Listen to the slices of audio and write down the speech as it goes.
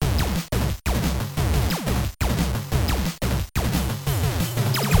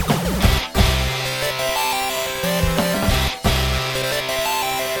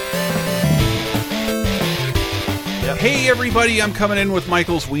Hey everybody, I'm coming in with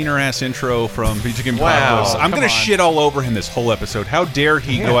Michael's wiener-ass intro from Video Game Apocalypse. I'm going to shit all over him this whole episode. How dare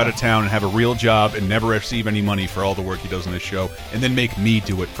he go out of town and have a real job and never receive any money for all the work he does on this show, and then make me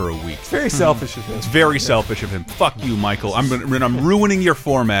do it for a week. It's very selfish of him. It's very selfish of him. Fuck you, Michael. I'm ruining your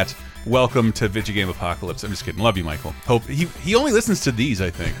format. Welcome to Video Game Apocalypse. I'm just kidding. Love you, Michael. Hope he only listens to these,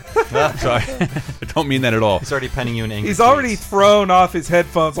 I think. So I don't mean that at all. He's already penning you in angry. He's already thrown off his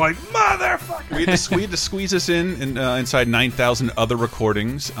headphones like, motherfucker. We had to squeeze this inside 9,000 other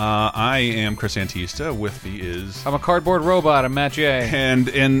recordings. I am Chris Antista. With me is... I'm a cardboard robot. I'm Matt J.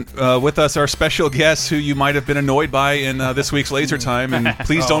 And with us, our special guest, who you might have been annoyed by in this week's Laser Time. And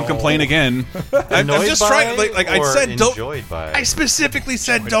please don't complain again. I'm just trying. Like I said, don't. I specifically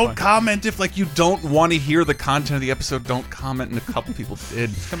said don't comment if you don't want to hear the content of the episode. Don't comment, and a couple people did.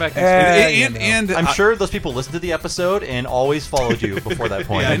 Come back and I'm sure those people listened to the episode and always followed you before that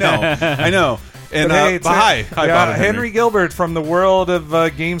point. Yeah, I know. And hi, Bob Henry Gilbert from the world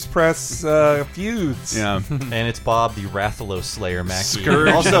of Games Press feuds. Yeah, and it's Bob, the Rathalos Slayer, Mackie. Scourge.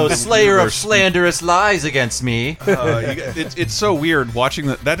 Also, Slayer of slanderous lies against me. It's so weird watching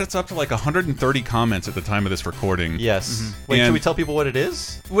that. It's up to 130 comments at the time of this recording. Yes. Wait, should we tell people what it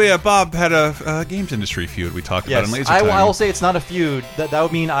is? Well, yeah, Bob had a games industry feud we talked about in Laser Time. I will say it's not a feud. That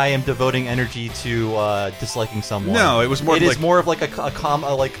would mean I am devoting energy to disliking someone. No, it was more. It is more of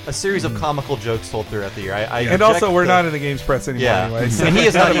a series of comical jokes told throughout the year. And also, we're not in the Games Press anymore anyway. So and he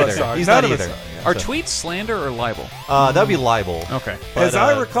is not either. He's not either. Are tweets slander or libel? That would be libel. Okay. But, as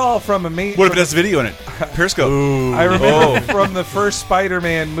I recall from a mate... What if it has video in it? Periscope. Ooh. I remember from the first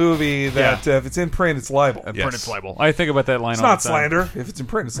Spider-Man movie that if it's in print, it's libel. In print, it's libel. I think about that line it's all the time. It's not slander. If it's in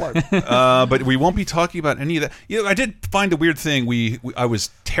print, it's libel. But we won't be talking about any of that. I did find a weird thing. I was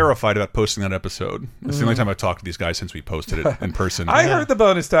terrified about posting that episode. It's the only time I've talked to these guys since we posted it in person. I heard the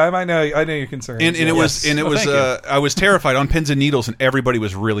bonus time. I know your concerns. And it was I was terrified on pins and needles, and everybody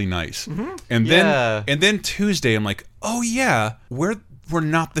was really nice. And then Tuesday, I'm like, oh yeah, we're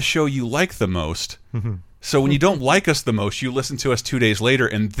not the show you like the most. So when you don't like us the most, you listen to us 2 days later,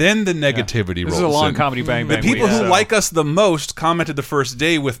 and then the negativity rolls in. This is a long comedy bang bang. The people who like us the most commented the first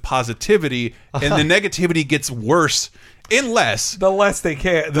day with positivity, and the negativity gets worse. The less they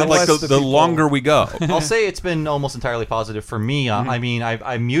care, the longer we go. I'll say it's been almost entirely positive for me. I mean,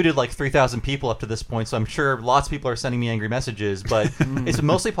 I muted 3,000 people up to this point, so I'm sure lots of people are sending me angry messages, but it's been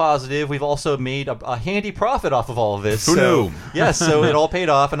mostly positive. We've also made a handy profit off of all of this. Who knew? Yes, so it all paid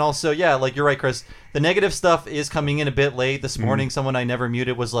off, and also, you're right, Chris. The negative stuff is coming in a bit late. This morning, someone I never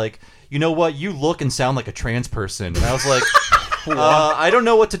muted was like, you know what? You look and sound like a trans person. And I was like... I don't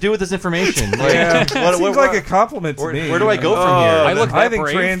know what to do with this information. It seems like a compliment to me. Where do I go from here? I look that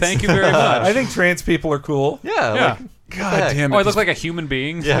brave. Thank you very much. I think trans people are cool. Yeah. God damn it. Oh, I look like a human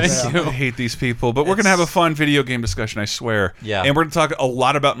being? Yes. Thank you. I hate these people. But we're going to have a fun video game discussion, I swear. Yeah. And we're going to talk a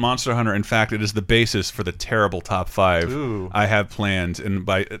lot about Monster Hunter. In fact, it is the basis for the terrible top 5 I have planned. And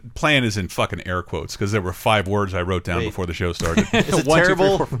by plan is in fucking air quotes, because there were 5 words I wrote down before the show started. Is it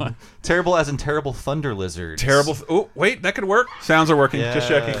terrible? Terrible as in terrible thunder lizards. Terrible. Oh, wait, that could work. Sounds are working. Yeah. Just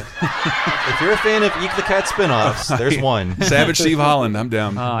checking. If you're a fan of Eek the Cat spinoffs, there's one. Savage Steve Holland. I'm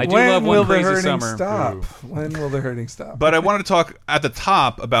down. I do love One Crazy Summer. When will the hurting stop? But I wanted to talk at the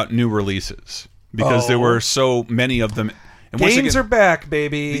top about new releases, because there were so many of them. And games are back,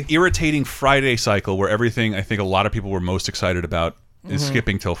 baby. The irritating Friday cycle, where everything I think a lot of people were most excited about is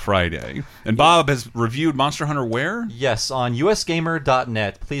skipping till Friday. And Bob has reviewed Monster Hunter where? Yes, on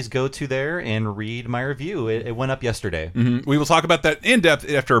usgamer.net. Please go to there and read my review. It went up yesterday. We will talk about that in depth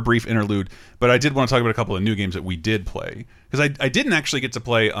after a brief interlude, but I did want to talk about a couple of new games that we did play, because I didn't actually get to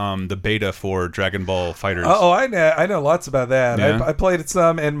play the beta for Dragon Ball FighterZ. I know lots about that. Yeah. I played it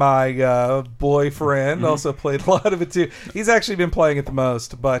some, and my boyfriend also played a lot of it too. He's actually been playing it the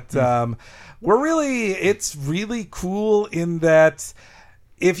most, but it's really cool in that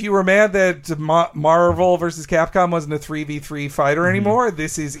if you were mad that Marvel vs. Capcom wasn't a 3v3 fighter anymore,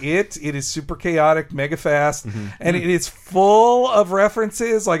 this is it. It is super chaotic, mega fast, and it is full of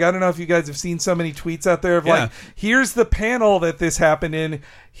references. I don't know if you guys have seen so many tweets out there of here's the panel that this happened in.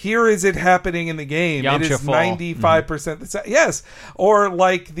 Here is it happening in the game. Yamcha it is Fall. 95%. Yes. Or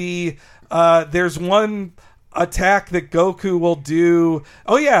there's one attack that Goku will do.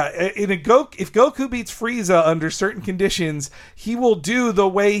 Oh yeah, if Goku beats Frieza under certain conditions, he will do the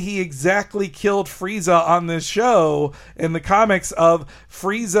way he exactly killed Frieza on this show in the comics of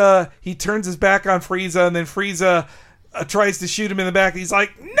Frieza. He turns his back on Frieza, and then Frieza tries to shoot him in the back. And he's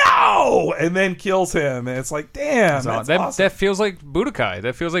like, no! And then kills him. And it's like, damn, that's awesome. That feels like Budokai.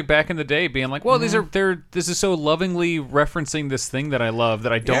 That feels like back in the day being like, well, this is so lovingly referencing this thing that I love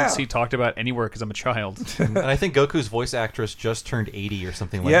that I don't see talked about anywhere because I'm a child. And I think Goku's voice actress just turned 80 or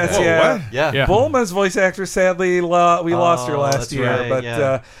something like that. Yeah. Bulma's voice actress, sadly, we lost her last year. Right,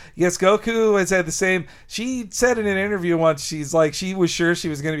 but yes, Goku has had the same. She said in an interview once, she's like, she was sure she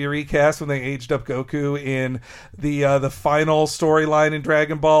was going to be recast when they aged up Goku in the final storyline in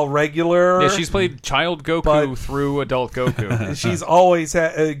Dragon Ball regular. Yeah, she's played child Goku through adult Goku. She's always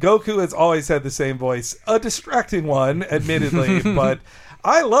had Goku has always had the same voice, a distracting one, admittedly, but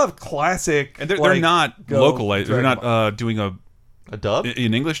I love classic. And they're not localized. They're not doing a dub?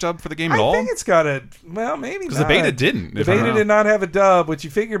 An English dub for the game at all? I think it's got a... Well, maybe because the beta didn't. The beta did not have a dub, which you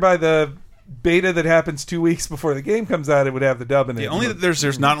figure by the beta that happens 2 weeks before the game comes out, it would have the dub in it. Only that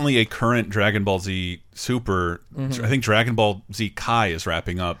there's not only a current Dragon Ball Z Super, I think Dragon Ball Z Kai is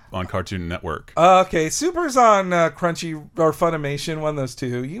wrapping up on Cartoon Network. Okay, Super's on Crunchy or Funimation, one of those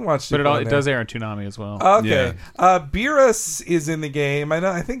two. You can watch Super. But it does air on Toonami as well. Okay. Yeah. Beerus is in the game.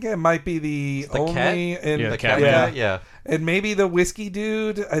 I think it might be the only... Cat? The cat. Yeah. And maybe the Whiskey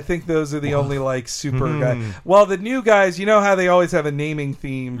Dude. I think those are the only like super guys. Well, the new guys, you know how they always have a naming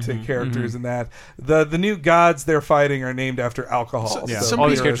theme to characters and that. The new gods they're fighting are named after alcohol. So all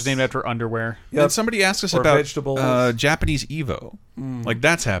these characters named after underwear. Yep. And somebody asked us about Japanese Evo. Like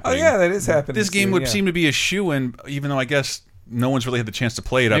that's happening. Oh yeah, that is happening. This game would seem to be a shoo-in, even though I guess no one's really had the chance to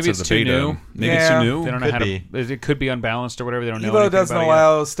play it outside of the beta. Maybe it's too new. They don't know how to. It could be unbalanced or whatever. They don't know. Evo doesn't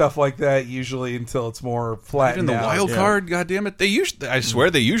allow stuff like that usually until it's more flat. Even the wild card, goddammit. They usually, I swear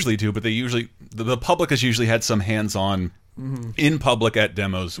they usually do, but they usually the public has usually had some hands-on in public at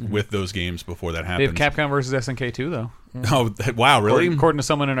demos with those games before that happens. They have Capcom versus SNK too, though. Oh wow, really? According to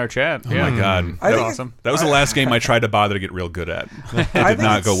someone in our chat. Oh my god, that's awesome. That was the last game I tried to bother to get real good at. It did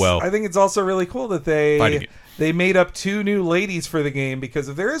not go well. I think it's also really cool that they made up 2 new ladies for the game, because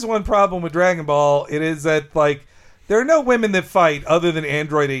if there is one problem with Dragon Ball, it is that like there are no women that fight other than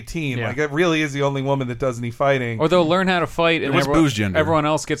Android 18. Like it really is the only woman that does any fighting. Or they'll learn how to fight, and everyone, everyone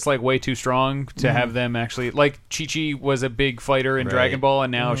else gets like way too strong to have them actually. Like Chi-Chi was a big fighter in Dragon Ball,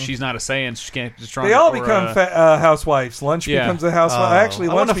 and now she's not a Saiyan. She can't be strong. They all become housewives. Lunch becomes a housewife. Actually,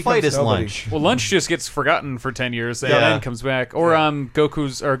 I Lunch want to fight as nobody. Lunch. Well, Lunch just gets forgotten for 10 years and then comes back. Or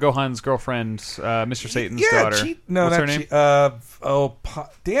Goku's or Gohan's girlfriend, Mr. Satan's daughter. What's her name?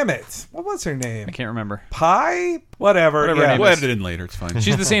 Damn it! What was her name? I can't remember. Pi? Whatever. We'll edit it in later. It's fine.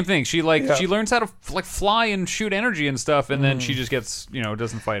 She's the same thing. She she learns how to like fly and shoot energy and stuff, and then she just gets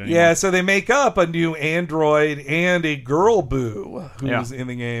doesn't fight anymore. Yeah, so they make up a new android and a girl Boo who's in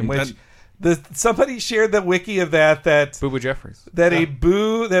the game, which. Somebody shared the wiki of that Boo Boo Jeffries. That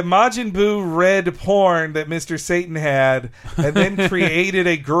Majin Buu read porn that Mr. Satan had, and then created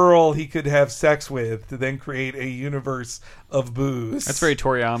a girl he could have sex with to then create a universe of Boos. That's very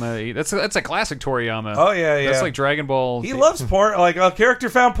Toriyama. That's a classic Toriyama. Oh yeah. That's like Dragon Ball. He loves porn. Like a character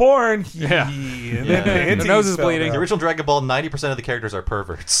found porn. And then the nose is bleeding. The original Dragon Ball, 90% of the characters are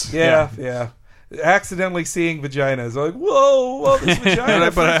perverts. Yeah. Accidentally seeing vaginas, like whoa, this vagina.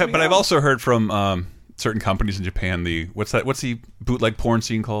 but I've also heard from certain companies in Japan what's the bootleg porn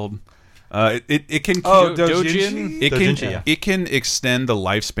scene called? It can Doujinshi? It can extend the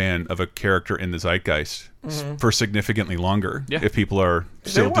lifespan of a character in the zeitgeist for significantly longer if people are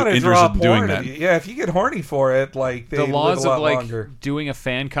still interested in doing that. Yeah, if you get horny for it, like the laws of like longer. Doing a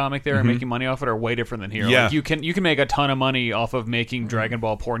fan comic there and making money off it are way different than here. Yeah. Like you can make a ton of money off of making Dragon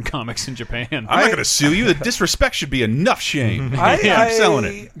Ball porn comics in Japan. I'm not going to sue you. The disrespect should be enough shame. I'm selling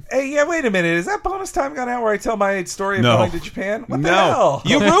it. Hey, wait a minute. Is that bonus time gone out where I tell my story of going to Japan? What the hell?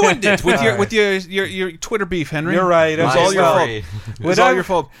 You ruined it with your Twitter beef, Henry. You're right. It was all your fault. It was all your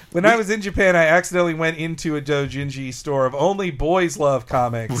fault. When I was in Japan, I accidentally went into a doujinshi store of only boys love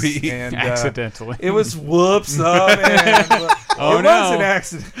comics. And, accidentally. It was whoops. Oh, man. It was an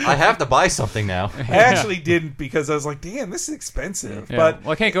accident. I have to buy something now. I actually didn't, because I was like, damn, this is expensive. Yeah. But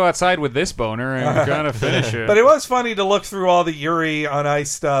I can't go outside with this boner and trying to finish it. But it was funny to look through all the Yuri on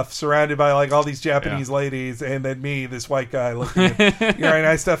Ice stuff surrounded by like all these Japanese ladies, and then me, this white guy, looking at Yuri on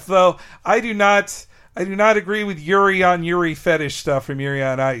Ice stuff. Though I do not agree with Yuri on Yuri fetish stuff from Yuri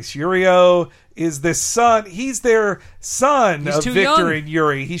on Ice. Yurio is the son. He's their son of Victor young. And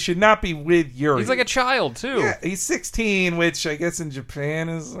Yuri. He should not be with Yuri. He's like a child too. Yeah, he's 16, which I guess in Japan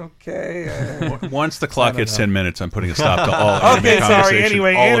is okay. Once the clock hits 10 minutes, I'm putting a stop to all anime conversation. Sorry.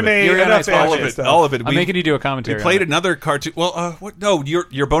 Anyway, all anime, all of it. I'm making you do a commentary. We played another cartoon. Well, what? No,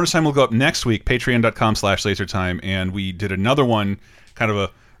 your bonus time will go up next week. Patreon.com/lasertime, and we did another one, kind of a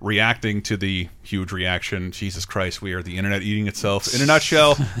reacting to the huge reaction. Jesus Christ, we are the internet eating itself in a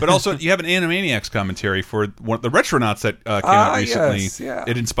nutshell. But also, you have an Animaniacs commentary for the Retronauts that came out recently. Yes, yeah.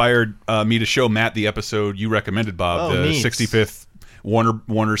 It inspired me to show Matt the episode you recommended, Bob, the neat. 65th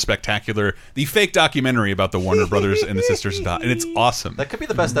Warner Spectacular, the fake documentary about the Warner brothers and the sisters Dot, and it's awesome. That could be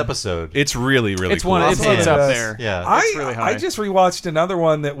the best episode. It's really, really It's cool. one. It's up there. Yeah. It's really high. I just rewatched another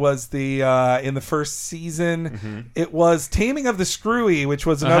one that was the in the first season. It was Taming of the Screwy, which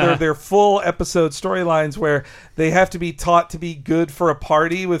was another of their full episode storylines where they have to be taught to be good for a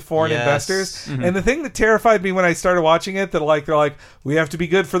party with foreign investors. And the thing that terrified me when I started watching it, that they're like, we have to be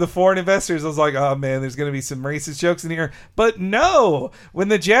good for the foreign investors. I was like, oh man, there's going to be some racist jokes in here. But no, when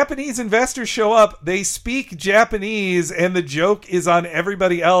the Japanese investors show up, they speak Japanese, and the joke is on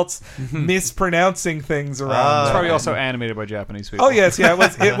everybody else mispronouncing things around. It's probably also animated by Japanese people. Oh yes, yeah, it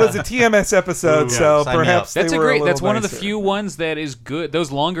was a TMS episode, so sign me perhaps up. That's they a were great. little That's one of the nicer. few ones that is good.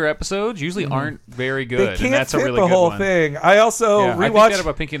 Those longer episodes usually aren't very good. They and can't that's fit a really the good whole one. thing. I also Yeah, I think rewatched. that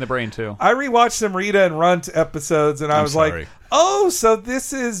about Pinky and the Brain too. I rewatched some Rita and Runt episodes, and I I'm was sorry. like, oh, so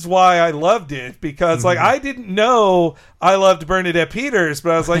this is why I loved it, because like I didn't know I loved Bernadette Peters,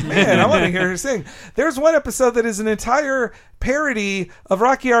 but I was like, man, I want to hear her sing. There's one episode that is an entire parody of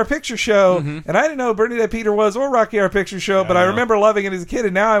Rocky Horror Picture Show, and I didn't know who Bernadette Peters was or Rocky Horror Picture Show, but I remember loving it as a kid,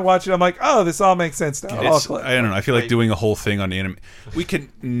 and now I watch it, I'm like, oh, this all makes sense now. I don't know. I feel like doing a whole thing on anime. We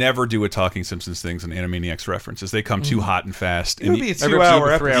can never do a Talking Simpsons things and Animaniacs references. They come too hot and fast. It would be a Every 2-hour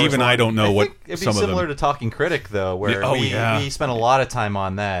episode, 3 episode. hours Even long. I don't know I what think it'd be some of similar them. to Talking Critic, though, where Yeah, we spent a lot of time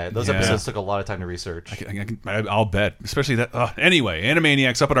on that. Those Yeah. episodes took a lot of time to research. I'll bet, especially that. Anyway,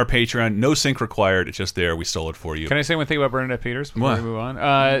 Animaniacs up on our Patreon. No sync required. It's just there. We stole it for you. Can I say one thing about Bernadette Peters before What? we move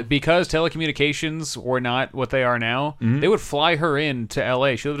on? Because telecommunications were not what they are now, they would fly her in to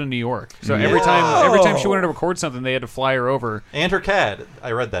L.A. She lived in New York, so every time she wanted to record something, they had to fly her over. And her cat.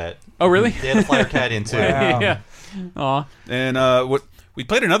 I read that. Oh, really? They had to fly her cat in, too. Wow. Yeah. Aw. And what we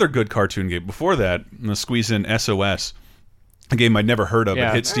played another good cartoon game before that. I'm gonna squeeze in SOS, a game I'd never heard of.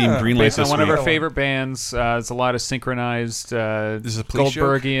 Yeah. It hit Steam Yeah. Greenlight Based on this one of week. our favorite bands. It's a lot of synchronized This is a police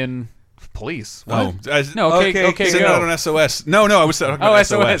joke? Goldbergian police. Oh, No, okay, send it go. out on SOS. No, I was talking Oh, about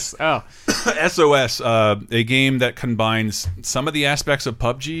SOS. Oh, SOS, a game that combines some of the aspects of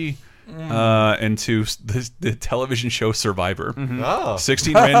PUBG into the television show Survivor. Oh.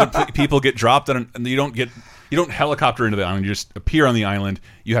 16 random people get dropped, and you don't helicopter into the island. You just appear on the island.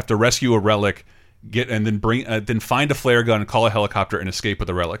 You have to rescue a relic, then find a flare gun, call a helicopter, and escape with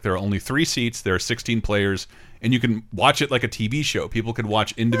the relic. There are only 3 seats. There are 16 players. And you can watch it like a TV show. People can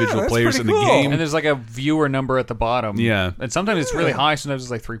watch individual that's players in pretty the cool. game. and there's like a viewer number at the bottom. Yeah. And sometimes it's really high. Sometimes it's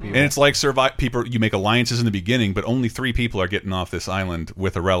like 3 people. And it's like people. You make alliances in the beginning, but only 3 people are getting off this island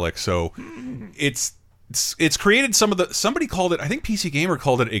with a relic. So it's created somebody called it. I think PC Gamer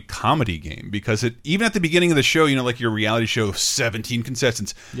called it a comedy game because even at the beginning of the show, like your reality show, 17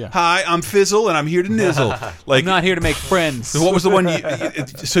 contestants. Yeah. Hi, I'm Fizzle, and I'm here to nizzle. Like, I'm not here to make friends. so what was the one?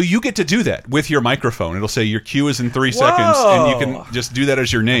 So you get to do that with your microphone. It'll say your cue is in 3 seconds, and you can just do that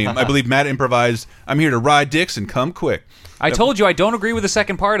as your name. I believe Matt improvised. I'm here to ride dicks and come quick. I told you I don't agree with the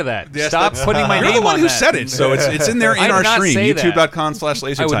second part of that. Yes, Stop that's- putting my You're name the one on who that. said it, so it's in there I in did our not stream, say that.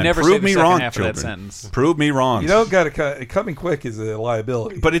 youtube.com/lasertime. I would never Prove say the me second wrong, half of that children. sentence. Prove me wrong. You don't got to coming quick is a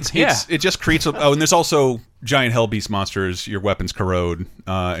liability. But it just creates and there's also giant hell beast monsters. Your weapons corrode,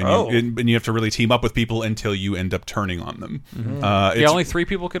 and you have to really team up with people until you end up turning on them. Yeah, only 3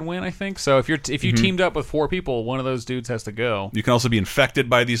 people can win, I think. So if you teamed up with 4 people, one of those dudes has to go. You can also be infected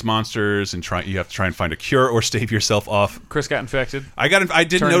by these monsters, and you have to try and find a cure or stave yourself off. Chris got infected. I didn't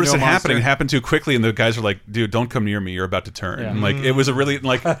Turned notice into it a happening. It monster. happened too quickly, and the guys were like, "Dude, don't come near me. You're about to turn." Yeah. And like, it was a really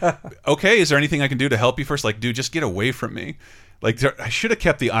like, okay, is there anything I can do to help you first? Like, dude, just get away from me. Like, I should have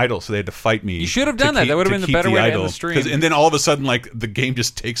kept the idol, so they had to fight me. You should have done that. That would have been the better way to end the stream. And then all of a sudden, like, the game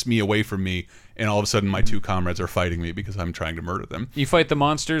just takes me away from me, and all of a sudden, my 2 comrades are fighting me because I'm trying to murder them. You fight the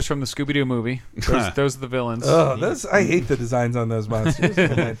monsters from the Scooby-Doo movie. Those are the villains. I hate the designs on those monsters.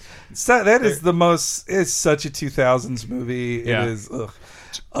 That is the most. It's such a 2000s movie. Yeah. It is. Ugh,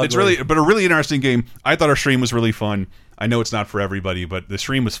 It's ugly. a really interesting game. I thought our stream was really fun. I know it's not for everybody, but the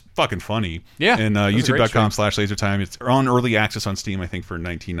stream was fucking funny. Yeah, And that was a great youtube.com/lasertime. It's on early access on Steam, I think, for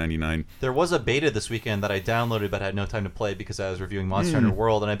 $19.99. There was a beta this weekend that I downloaded but had no time to play because I was reviewing Monster Hunter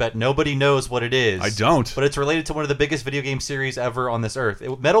World, and I bet nobody knows what it is. I don't. But it's related to one of the biggest video game series ever on this earth.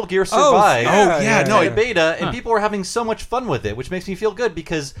 Metal Gear Survive. no, a beta, and people were having so much fun with it, which makes me feel good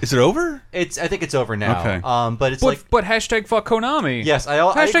because Is it over? I think it's over now. Okay. But it's but hashtag fuck Konami. yes, I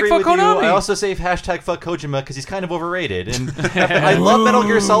Hashtag agree fuck with you. Konami. I also say hashtag fuck Kojima because he's kind of overrated. hated. And I love Metal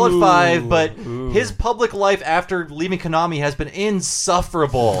Gear Solid 5, but his public life after leaving Konami has been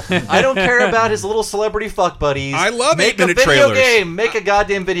insufferable. I don't care about his little celebrity fuck buddies. I love Make 8-minute a video trailers. game. Make a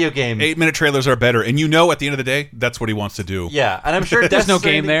goddamn video game. 8-minute trailers are better, and you know at the end of the day, that's what he wants to do. Yeah, and I'm sure there's no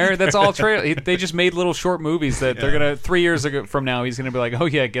game there. That's all trailer. They just made little short movies that they're gonna 3 years ago from now he's gonna be like, oh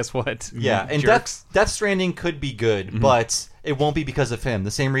yeah, guess what? Yeah, and Death Stranding could be good, but it won't be because of him.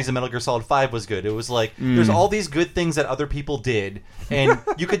 The same reason Metal Gear Solid 5 was good. It was like, there's all these good things that other people did, and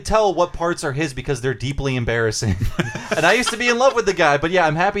you could tell what parts are his because they're deeply embarrassing. And I used to be in love with the guy, but yeah,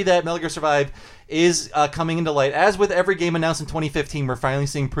 I'm happy that Metal Gear Survive is coming into light. As with every game announced in 2015, we're finally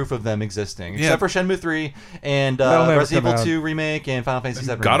seeing proof of them existing. Except for Shenmue 3 and Resident Evil 2 Remake and Final Fantasy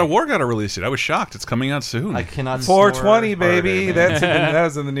 7 God of War got a release date. I was shocked. It's coming out soon. I cannot 420, baby. That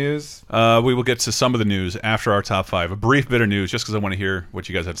was in the news. We will get to some of the news after our top 5. A brief bit of news, just because I want to hear what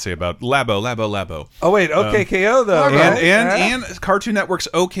you guys have to say about Labo. Oh, wait. OKKO, though. And Cartoon Network's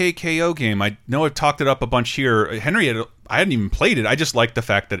OKKO game. I know I've talked it up a bunch here. Henry I hadn't even played it. I just liked the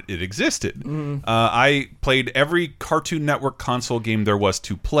fact that it existed. I played every Cartoon Network console game there was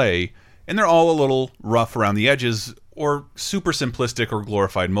to play, and they're all a little rough around the edges or super simplistic or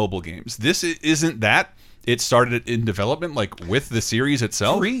glorified mobile games. This isn't that. It started in development, like with the series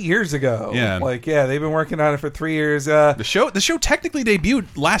itself, 3 years ago. Yeah, they've been working on it for 3 years. The show technically debuted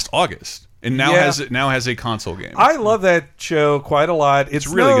last August. And now has a console game. I love that show quite a lot. It's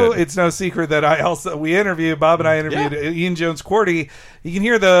really good. It's no secret that Bob and I interviewed Ian Jones-Quartey. You can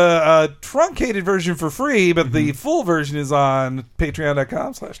hear the truncated version for free, but the full version is on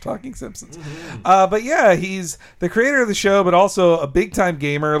patreon.com/TalkingSimpsons. But yeah, he's the creator of the show, but also a big time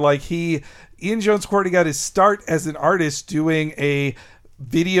gamer. Ian Jones-Quartey got his start as an artist doing a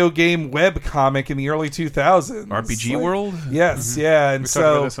video game web comic in the early 2000s. RPG World? Yes, yeah. And we talked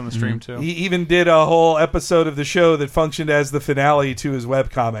about this on the stream, too. He even did a whole episode of the show that functioned as the finale to his web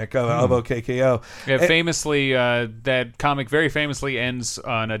comic of OKKO. Yeah, famously, that comic very famously ends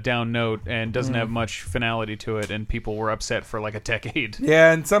on a down note and doesn't have much finality to it, and people were upset for like a decade.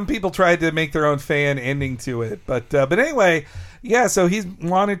 Yeah, and some people tried to make their own fan ending to it. But anyway, yeah, so he's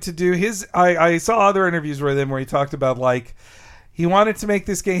wanted to do his... I saw other interviews with him where he talked about, he wanted to make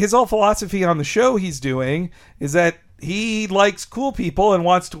this game. His whole philosophy on the show he's doing is that he likes cool people and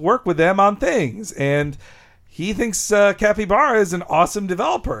wants to work with them on things. And he thinks Capybara is an awesome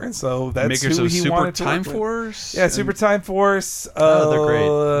developer. And so that's Makers who of he Super wanted to Time work with. Force? Yeah, Super Time Force. they're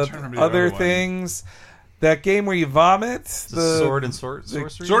great. Other things. That game where you vomit. The Sword and Sorcery?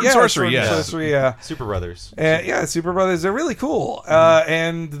 Sword and Sorcery, Sorcery, yeah. Super Brothers. Super Brothers. They're really cool.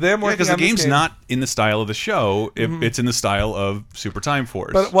 And them working because the on this game's game. not in the style of the show. It's in the style of Super Time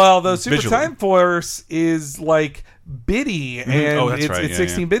Force. But the Super Time Force is bitty, and it's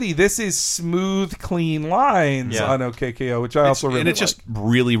 16-bitty. This is smooth, clean lines on OKKO, which I also really like. And it's just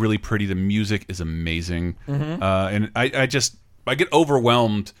really, really pretty. The music is amazing. And I get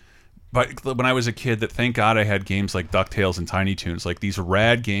overwhelmed. But when I was a kid, thank God I had games like DuckTales and Tiny Toons, like these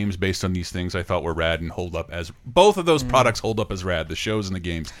rad games based on these things I thought were rad and hold up as both of those products hold up as rad, the shows and the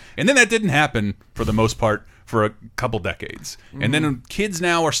games. And then that didn't happen for the most part for a couple decades. And then kids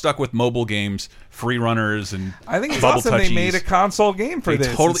now are stuck with mobile games, free runners, and I think it's bubble awesome touchies. they made a console game for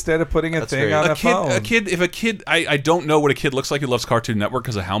this instead of putting a thing on a phone. I don't know what a kid looks like who loves Cartoon Network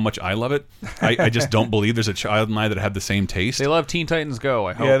because of how much I love it. I just don't believe there's a child in I that have the same taste. They love Teen Titans Go,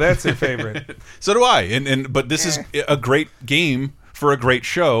 I hope. Yeah, that's their favorite. So do I. But this is a great game for a great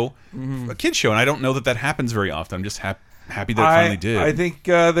show, a kid's show, and I don't know that happens very often. I'm just happy that it finally did. I think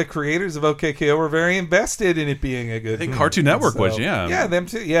the creators of OKKO were very invested in it being a good. I think Cartoon Network was, yeah, them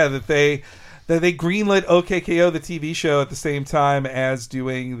too. Yeah, that they greenlit OKKO, the TV show, at the same time as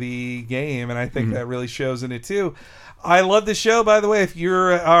doing the game, and I think that really shows in it too. I love the show, by the way. If you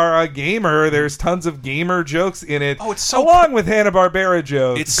are a gamer, there's tons of gamer jokes in it. Oh, it's so along with Hanna-Barbera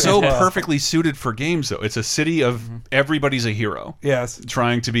jokes. It's so perfectly suited for games, though. It's a city of everybody's a hero. Yes,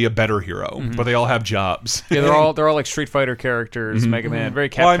 trying to be a better hero, but they all have jobs. Yeah, they're all like Street Fighter characters, Mega Man, very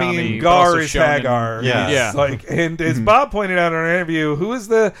Capcom-y. Well, I mean, Gar is Hagar. Yeah. And as Bob pointed out in our interview, who is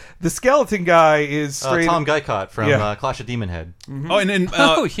the skeleton guy? Is straight Tom Guycott from Clash of Demon Head. Oh, and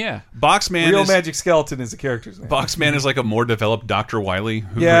Boxman. Real Magic Skeleton is the character's name. Boxman is like a more developed Dr. Wily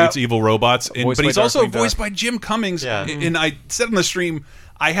who creates evil robots, but he's also voiced by Jim Cummings. Yeah. And I said on the stream,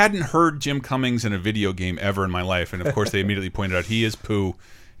 I hadn't heard Jim Cummings in a video game ever in my life, and of course they immediately pointed out he is Pooh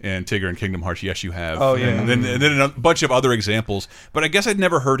and Tigger and Kingdom Hearts. Yes, you have. Oh, yeah. And then a bunch of other examples. But I guess I'd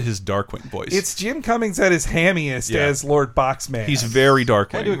never heard his Darkwing voice. It's Jim Cummings at his hammiest as Lord Boxman. He's very Darkwing.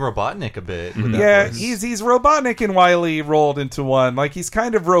 Kind of doing Robotnik a bit. With Yeah, that voice. he's Robotnik and Wily rolled into one. Like, he's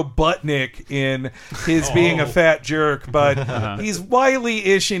kind of Robotnik in his being a fat jerk, but he's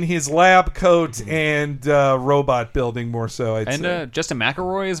Wily-ish in his lab coat and robot building more so, I'd say. And Justin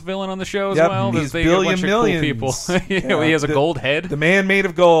McElroy is villain on the show as Yep, well. he's They get a bunch of cool Millions. people. Yeah, he has a gold head. The man made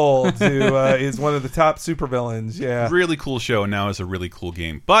of gold, who is one of the top supervillains. Yeah, really cool show, and now is a really cool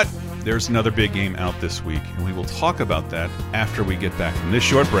game. But there's another big game out this week, and we will talk about that after we get back from this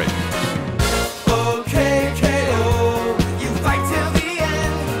short break. Okay, KO, you fight till the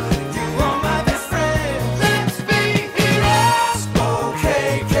end. You are my best friend. Let's be heroes.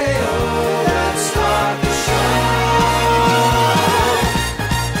 Okay, KO, let's start the show.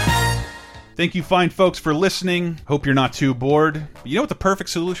 Thank you, fine folks, for listening. Hope you're not too bored. You know what the perfect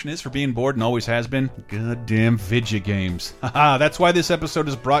solution is for being bored and always has been? Goddamn video games. Haha, that's why this episode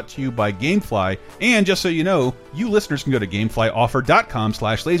is brought to you by GameFly. And just so you know, you listeners can go to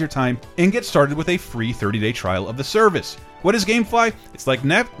GameFlyOffer.com/lasertime and get started with a free 30-day trial of the service. What is GameFly? It's like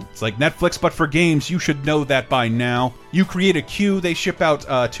Netflix, but for games. You should know that by now. You create a queue. They ship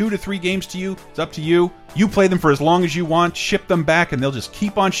out 2 to 3 games to you. It's up to you. You play them for as long as you want, ship them back, and they'll just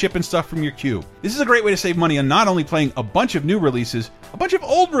keep on shipping stuff from your queue. This is a great way to save money on not only playing a bunch of new releases, a bunch of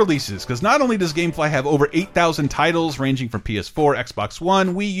old releases, because not only does GameFly have over 8,000 titles ranging from PS4, Xbox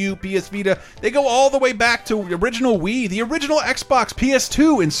One, Wii U, PS Vita, they go all the way back to the original Wii, the original Xbox,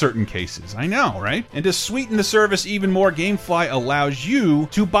 PS2 in certain cases. I know, right? And to sweeten the service even more, GameFly allows you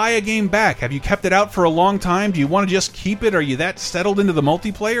to buy a game back. Have you kept it out for a long time? Do you want to just keep it? Are you that settled into the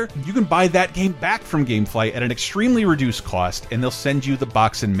multiplayer? You can buy that game back from GameFly at an extremely reduced cost, and they'll send you the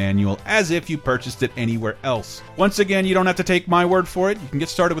box and manual as if you purchased it anywhere else. Once again, you don't have to take my word for it. You can get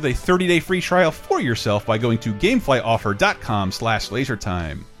started with a 30-day free trial for yourself by going to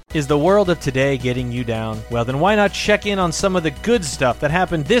GameFlyOffer.com/lasertime. Is the world of today getting you down? Well, then why not check in on some of the good stuff that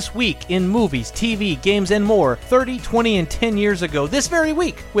happened this week in movies, TV, games, and more 30, 20, and 10 years ago this very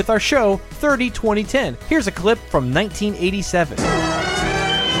week with our show 30, 20, 10. Here's a clip from 1987.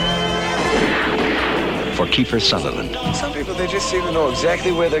 For Kiefer Sutherland. Some people, they just seem to know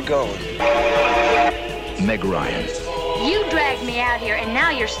exactly where they're going. Meg Ryan. You dragged me out here, and now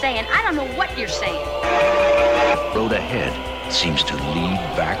you're saying I don't know what you're saying. Road ahead seems to lead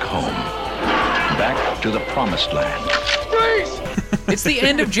back home. Back to the promised land. It's the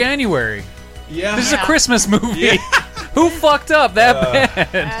end of January. Yeah. This is a Christmas movie. Who fucked up that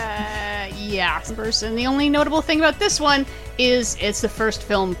bad? Yeah, person. The only notable thing about this one is it's the first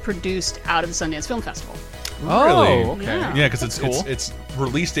film produced out of the Sundance Film Festival. Really? Oh, okay. Yeah, because it's cool. its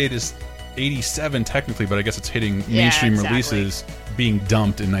release date is 87 technically, but I guess it's hitting mainstream exactly. releases being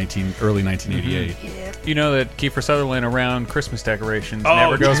dumped in early 1988. You know that Kiefer Sutherland around Christmas decorations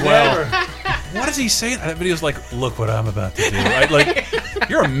never goes well. What does he say? That video's like, look what I'm about to do.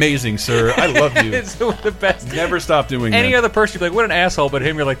 You're amazing, sir. I love you. It's the best. Never stop doing Any that. other person, you'd be like, what an asshole, but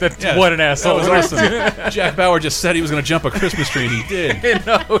him, you're like, Yeah, what an asshole. That was awesome. Jack Bauer just said he was going to jump a Christmas tree, and he did. In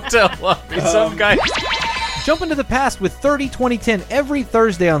a hotel lobby, some guy. Jump into the past with 30, 20, 10 every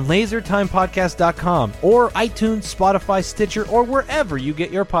Thursday on LaserTimePodcast.com or iTunes, Spotify, Stitcher, or wherever you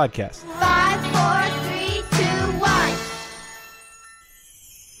get your podcasts. 5, 4, 3, 2, 1.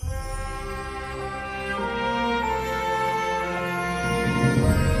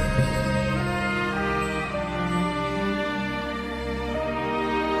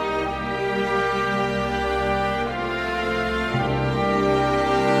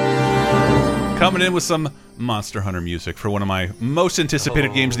 Coming in with some Monster Hunter music for one of my most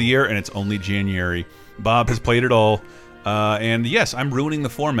anticipated games of the year, and it's only January. Bob has played it all. And yes, I'm ruining the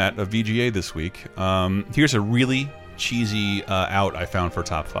format of VGA this week. Here's a really cheesy out I found for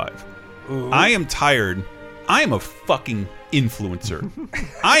top 5. Ooh. I am tired. I am a fucking influencer.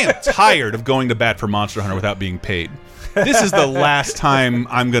 I am tired of going to bat for Monster Hunter without being paid. This is the last time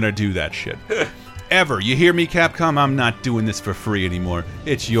I'm going to do that shit. Ever. You hear me, Capcom? I'm not doing this for free anymore.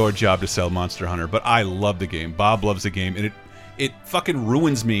 It's your job to sell Monster Hunter. But I love the game. Bob loves the game. And it fucking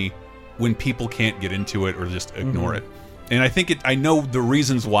ruins me when people can't get into it or just ignore it. And I think I know the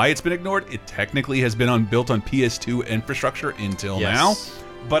reasons why it's been ignored. It technically has been built on PS2 infrastructure until now.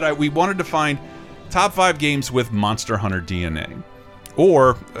 But we wanted to find top 5 games with Monster Hunter DNA.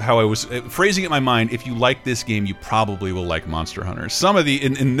 Or, how I was phrasing it in my mind, if you like this game, you probably will like Monster Hunter. Some of the,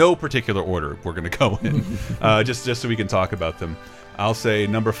 in no particular order, we're going to go in, just so we can talk about them. I'll say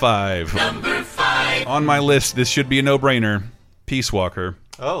number 5. Number 5. On my list, this should be a no-brainer, Peace Walker.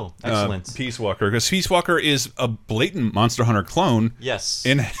 Oh, excellent. Peace Walker, because Peace Walker is a blatant Monster Hunter clone. Yes.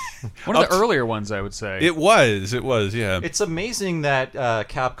 One of the earlier ones, I would say. It was, yeah. It's amazing that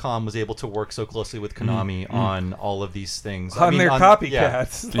Capcom was able to work so closely with Konami on all of these things. On their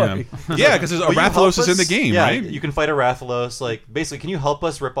copycats. Yeah, because a Rathalos is in the game, right? You can fight a Rathalos. Like, basically, can you help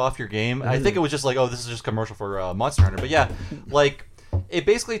us rip off your game? I think it was just like, oh, this is just a commercial for Monster Hunter. But yeah, like, it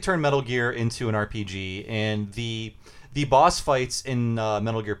basically turned Metal Gear into an RPG, and the boss fights in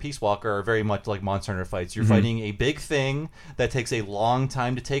Metal Gear Peace Walker are very much like Monster Hunter fights. You're fighting a big thing that takes a long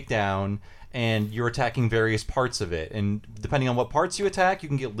time to take down, and you're attacking various parts of it. And depending on what parts you attack, you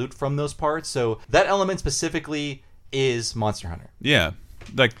can get loot from those parts. So that element specifically is Monster Hunter. Yeah.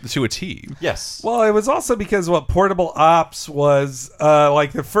 Like, to a T. Yes. Well, it was also because what Portable Ops was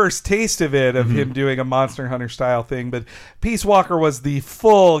like the first taste of it, of him doing a Monster Hunter style thing. But Peace Walker was the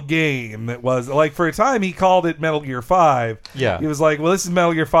full game. That was like, for a time he called it Metal Gear 5. Yeah. He was like, well, this is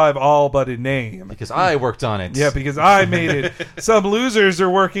Metal Gear 5 all but in name. Because I worked on it. Yeah, because I made it. Some losers are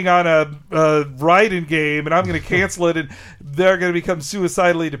working on a Raiden game, and I'm going to cancel it, and they're going to become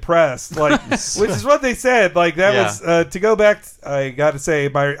suicidally depressed. Like, which is what they said. Like, that was to go back. I got to say,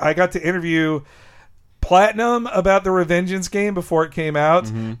 I got to interview Platinum about the Revengeance game before it came out,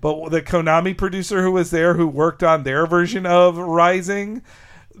 but the Konami producer who was there, who worked on their version of Rising,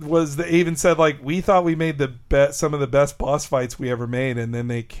 even said, like, we thought we made some of the best boss fights we ever made, and then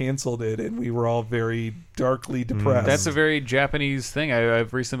they canceled it, and we were all very darkly depressed. That's a very Japanese thing.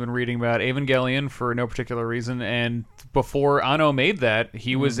 I've recently been reading about Evangelion for no particular reason, and before Anno made that,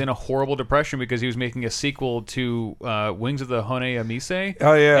 he was in a horrible depression because he was making a sequel to Wings of the Hone Amise.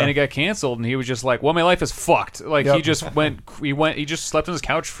 Oh yeah, and it got canceled, and he was just like, "Well, my life is fucked." Like he just he just slept on his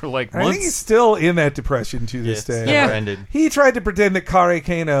couch for like months. I think he's still in that depression to this day. Never ended. He tried to pretend that Kare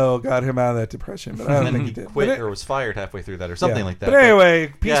Kano got him out of that depression, but I don't think he did. Quit or was fired halfway through that or something like that. But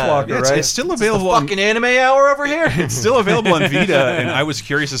anyway, Peace Walker, right? It's still available. Fucking anime hour over here. It's still available on Vita, and I was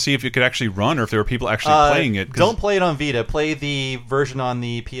curious to see if it could actually run or if there were people actually playing it. Don't play it on Vita. Play the version on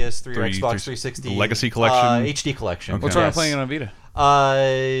the PS3 or Xbox 360. The Legacy Collection? HD Collection. Okay. What's wrong with playing it on Vita?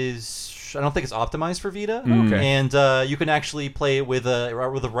 I don't think it's optimized for Vita. Okay. And you can actually play it with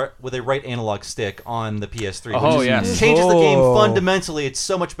a right analog stick on the PS3. Oh, which yes. Changes the game fundamentally. It's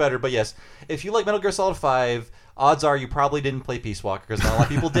so much better. But yes, if you like Metal Gear Solid 5... odds are you probably didn't play Peace Walker, because not a lot of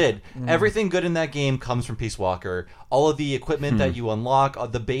people did. Everything good in that game comes from Peace Walker. All of the equipment that you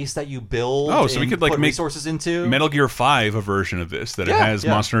unlock, the base that you build, so we could like put make resources into. Metal Gear 5 a version of this that it has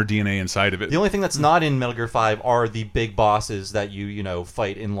Monster Hunter DNA inside of it. The only thing that's not in Metal Gear 5 are the big bosses that you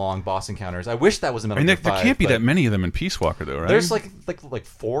fight in long boss encounters. I wish that was in Metal Gear 5. There can't be that many of them in Peace Walker, though, right? There's like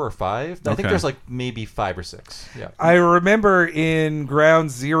 4 or 5. I think there's like maybe 5 or 6. Yeah. I remember in Ground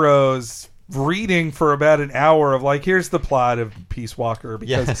Zeroes reading for about an hour of like, here's the plot of Peace Walker,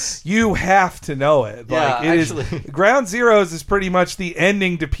 because you have to know it. Like, it is Ground Zeroes is pretty much the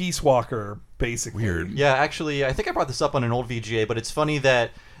ending to Peace Walker, basically. Weird. Yeah, actually, I think I brought this up on an old VGA, but it's funny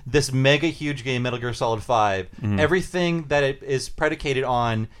that this mega huge game, Metal Gear Solid 5, everything that it is predicated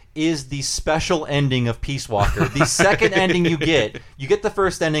on is the special ending of Peace Walker. The second ending you get the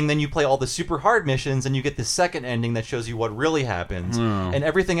first ending, then you play all the super hard missions, and you get the second ending that shows you what really happens. And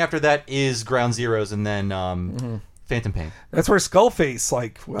everything after that is Ground Zeroes, and then Phantom Pain. That's where Skullface, I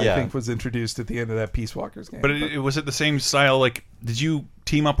think, was introduced at the end of that Peace Walker's game. But was it the same style? Like, did you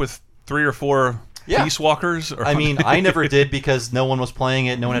team up with 3 or 4 Peace Walkers? I mean, I never did because no one was playing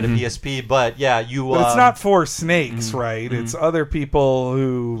it. No one had a PSP. But yeah, But it's not for Snakes, right? It's other people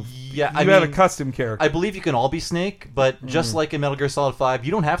who. Yeah, you have a custom character. I believe you can all be Snake, but just like in Metal Gear Solid 5,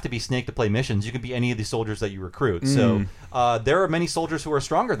 you don't have to be Snake to play missions. You can be any of the soldiers that you recruit. So there are many soldiers who are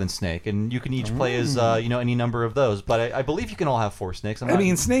stronger than Snake, and you can each play as any number of those. But I believe you can all have 4 Snakes. I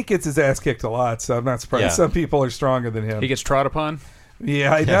mean, Snake gets his ass kicked a lot, so I'm not surprised. Yeah. Some people are stronger than him. He gets trod upon.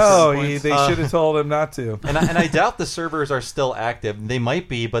 Yeah, I know. They should have told him not to. And I doubt the servers are still active. They might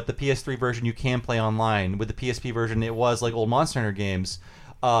be, but the PS3 version you can play online. With the PSP version, it was like old Monster Hunter games.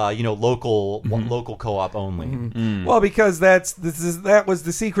 Local co-op only. Well, because that was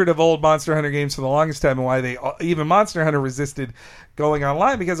the secret of old Monster Hunter games for the longest time, and why even Monster Hunter resisted going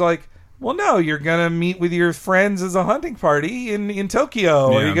online, because well, no, you're gonna meet with your friends as a hunting party in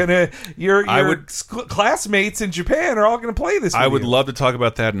Tokyo, or your classmates in Japan are all gonna play this. I would love to talk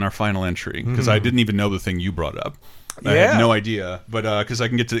about that in our final entry, because I didn't even know the thing you brought up. I had no idea, but because I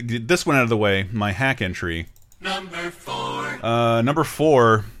can get this one out of the way, my hack entry. Number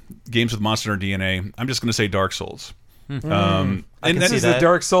 4, games with Monster Hunter DNA. I'm just going to say Dark Souls. And this is the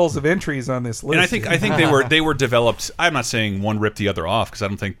Dark Souls of entries on this list. And I think they were developed. I'm not saying one ripped the other off because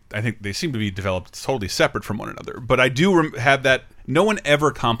I think they seem to be developed totally separate from one another. But I do have that. No one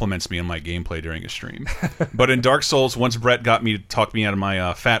ever compliments me on my gameplay during a stream. But in Dark Souls, once Brett got me to talk me out of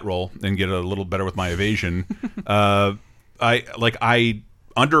my fat roll and get a little better with my evasion, I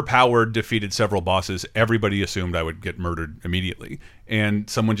underpowered, defeated several bosses. Everybody assumed I would get murdered immediately, and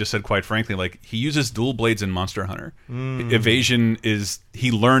someone just said, quite frankly, like, he uses dual blades in Monster Hunter. Evasion is,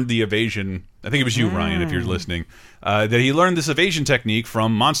 he learned the evasion. I think it was you, Ryan, if you're listening, that he learned this evasion technique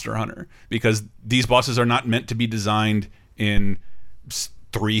from Monster Hunter, because these bosses are not meant to be designed in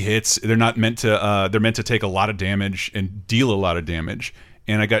 3 hits. They're not meant to. They're meant to take a lot of damage and deal a lot of damage.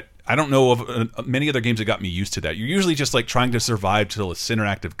 And I don't know of many other games that got me used to that. You're usually just like trying to survive till a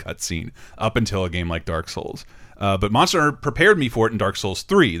interactive cutscene up until a game like Dark Souls. But Monster Hunter prepared me for it in Dark Souls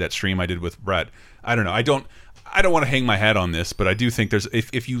 3, that stream I did with Brett. I don't know. I don't want to hang my hat on this, but I do think there's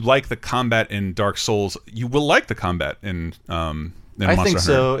if you like the combat in Dark Souls, you will like the combat in I think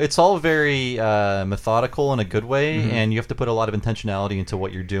so. It's all very methodical in a good way, and you have to put a lot of intentionality into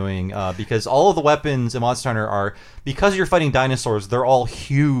what you're doing, because all of the weapons in Monster Hunter are, because you're fighting dinosaurs, they're all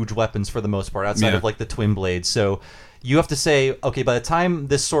huge weapons for the most part, outside of like the twin blades. So you have to say, okay, by the time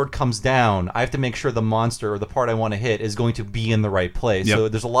this sword comes down, I have to make sure the monster or the part I want to hit is going to be in the right place. So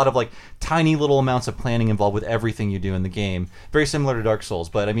there's a lot of like tiny little amounts of planning involved with everything you do in the game. Very similar to Dark Souls,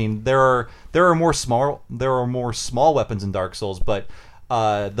 but I mean there are more small weapons in Dark Souls, but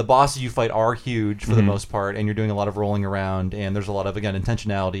the bosses you fight are huge for the most part, and you're doing a lot of rolling around, and there's a lot of, again,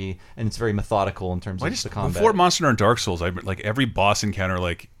 intentionality, and it's very methodical in terms of the combat. Before Monster Hunter and Dark Souls, like every boss encounter,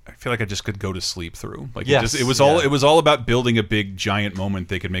 like I feel like I just could go to sleep through. Like it was all about building a big giant moment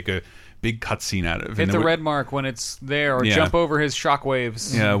they could make a big cutscene out of. Hit the red mark when it's there, or jump over his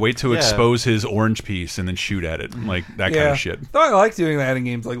shockwaves. Yeah, wait to expose his orange piece and then shoot at it, like that kind of shit. Though I like doing that in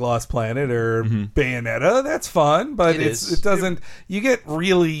games like Lost Planet or Bayonetta. That's fun, but it doesn't. You get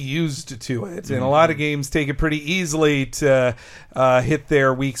really used to it, and a lot of games take it pretty easily to hit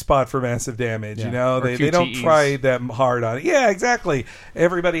their weak spot for massive damage. You know, they don't try that hard on it. Yeah, exactly.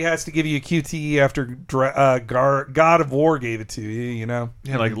 Everybody has to give you a QTE after God of War gave it to you. You know,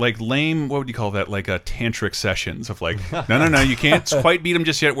 like lame. What would you call that? Like tantric sessions of like, no, you can't quite beat him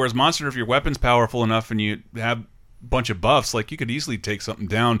just yet. Whereas Monster, if your weapon's powerful enough and you have a bunch of buffs, like you could easily take something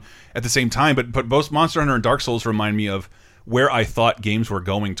down at the same time. But both Monster Hunter and Dark Souls remind me of where I thought games were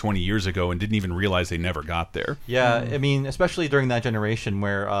going 20 years ago and didn't even realize they never got there. Yeah, I mean, especially during that generation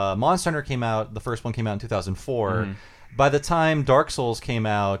where Monster Hunter came out, the first one came out in 2004. By the time Dark Souls came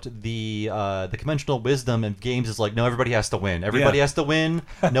out, the conventional wisdom of games is like, no, everybody has to win. Everybody has to win.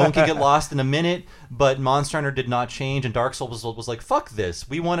 No one can get lost in a minute. But Monster Hunter did not change, and Dark Souls was like, fuck this.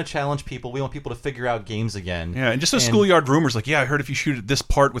 We want to challenge people. We want people to figure out games again. Yeah, and just those schoolyard rumors, like, I heard if you shoot at this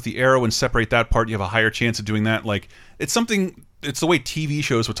part with the arrow and separate that part, you have a higher chance of doing that. Like, it's something... It's the way TV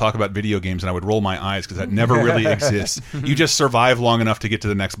shows would talk about video games, and I would roll my eyes because that never really exists. You just survive long enough to get to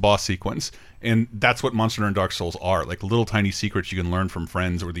the next boss sequence, and that's what Monster Hunter and Dark Souls are. Like little tiny secrets you can learn from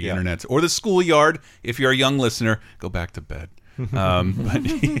friends or the internet or the schoolyard. If you're a young listener, go back to bed. But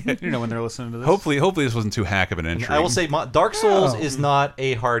you know when they're listening to this. Hopefully this wasn't too hack of an entry. I will say Dark Souls is not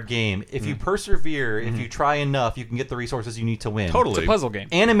a hard game. If you persevere, if you try enough, you can get the resources you need to win. Totally. It's a puzzle game.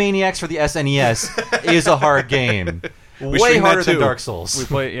 Animaniacs for the SNES is a hard game. Way harder than Dark Souls. We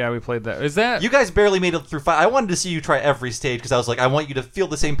played that. Is that you guys barely made it through 5? I wanted to see you try every stage because I was like, I want you to feel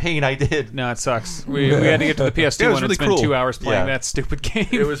the same pain I did. No, it sucks. We had to get to the PS2 one and spend 2 hours playing that stupid game.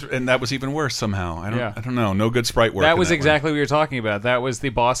 It was, and that was even worse somehow. I don't know. No good sprite work. That was exactly what you were talking about. That was the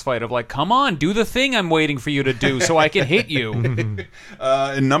boss fight of like, come on, do the thing I'm waiting for you to do so I can hit you.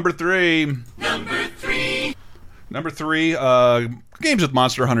 And number three, games with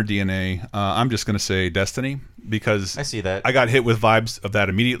Monster Hunter DNA. I'm just going to say Destiny, because I see that. I got hit with vibes of that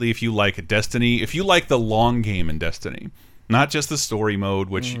immediately. If you like Destiny, if you like the long game in Destiny, not just the story mode,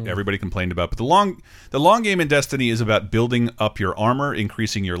 which everybody complained about, but the long game in Destiny is about building up your armor,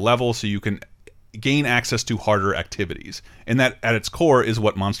 increasing your level so you can gain access to harder activities, and that at its core is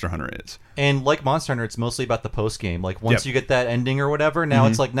what Monster Hunter is. And like Monster Hunter, it's mostly about the post game. Like once you get that ending or whatever, now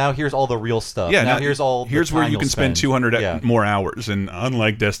it's like, now here's all the real stuff. Yeah, now here's where you can spend 200 more hours. And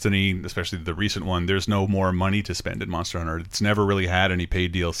unlike Destiny, especially the recent one, there's no more money to spend in Monster Hunter. It's never really had any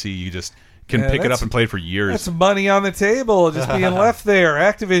paid DLC. You just can pick it up and play it for years. That's money on the table just being left there.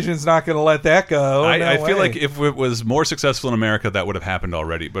 Activision's not going to let that go. I feel like if it was more successful in America, that would have happened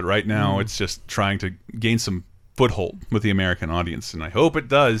already. But right now, it's just trying to gain some foothold with the American audience, and I hope it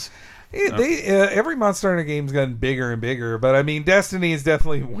does. Every Monster Hunter game's gotten bigger and bigger, but I mean, Destiny is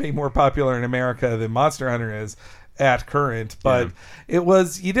definitely way more popular in America than Monster Hunter is. at current, but it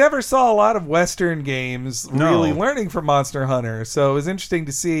was, you never saw a lot of Western games really learning from Monster Hunter, so it was interesting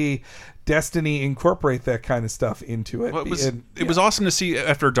to see Destiny incorporate that kind of stuff into it. Well, it was awesome to see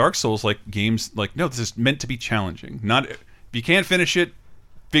after Dark Souls, like games like, no, this is meant to be challenging. Not if you can't finish it,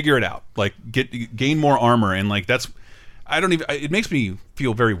 figure it out. Like gain more armor, and like that's, I don't even. It makes me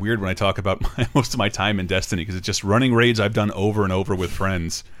feel very weird when I talk about most of my time in Destiny, because it's just running raids I've done over and over with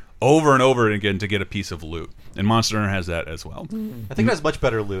friends, over and over again to get a piece of loot. And Monster Hunter has that as well. I think it has much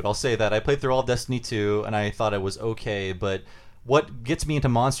better loot. I'll say that. I played through all of Destiny 2, and I thought it was okay, but what gets me into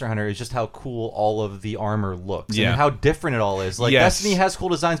Monster Hunter is just how cool all of the armor looks and how different it all is. Like Destiny has cool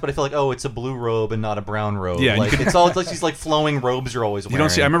designs, but I feel like, oh, it's a blue robe and not a brown robe. Yeah, like it's all like these like flowing robes you're always wearing. You don't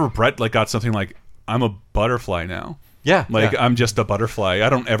see. I remember Brett like got something like, I'm a butterfly now. Yeah, like I'm just a butterfly. I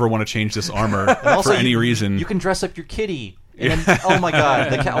don't ever want to change this armor for any reason. You can dress up your kitty. And then, oh my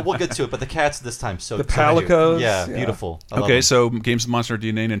god, the cat, we'll get to it, but the cats this time the palicos, yeah, beautiful. Okay, so games of Monster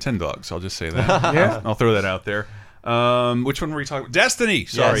DNA Nintendogs. I'll just say that. Yeah, I'll throw that out there. Which one were we talking about? Destiny.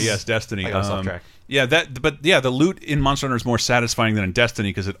 Sorry, yes, Destiny. I got us off track. Yeah, the loot in Monster Hunter is more satisfying than in Destiny,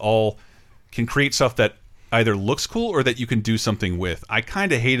 because it all can create stuff that either looks cool or that you can do something with. I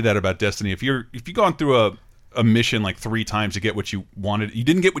kind of hated that about Destiny. If you've gone through a mission like 3 times to get what you wanted, you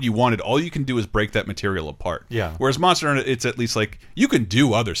didn't get what you wanted, all you can do is break that material apart. Yeah. Whereas Monster Hunter, it's at least like, you can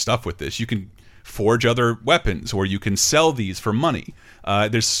do other stuff with this. You can forge other weapons, or you can sell these for money.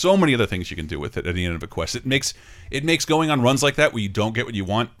 There's so many other things you can do with it at the end of a quest. It makes going on runs like that where you don't get what you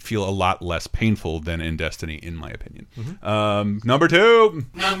want feel a lot less painful than in Destiny, in my opinion. Number two.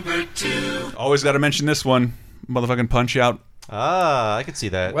 Always got to mention this one. Motherfucking Punch-Out. Ah, I could see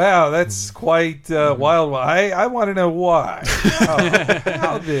that. Wow, that's quite wild. I want to know why.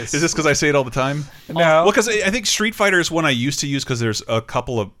 How this? Is this because I say it all the time? No. Well, because I think Street Fighter is one I used to use, because there's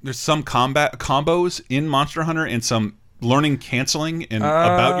some combat combos in Monster Hunter, and some learning canceling and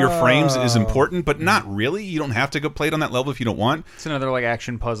about your frames is important, but not really. You don't have to go play it on that level if you don't want. It's another like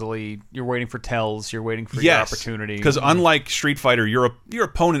action puzzle-y. You're waiting for tells. You're waiting for your opportunity. Because unlike Street Fighter, your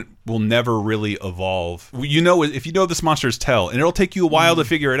opponent will never really evolve. You know, if you know this monster's tell, and it'll take you a while to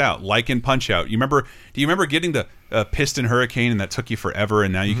figure it out. Like in Punch-Out, do you remember getting the Piston Hurricane, and that took you forever,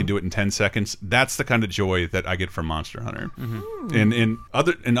 and now you can do it in 10 seconds? That's the kind of joy that I get from Monster Hunter. And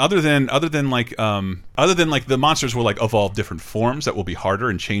other than the monsters will like evolve different forms that will be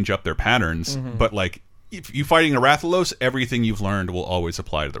harder and change up their patterns, but like if you fighting a Rathalos, everything you've learned will always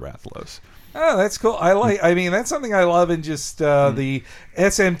apply to the Rathalos. Oh, that's cool. I mean, that's something I love in just the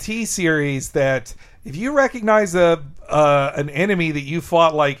SMT series, that if you recognize an enemy that you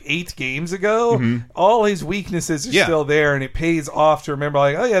fought like 8 games ago, all his weaknesses are still there, and it pays off to remember,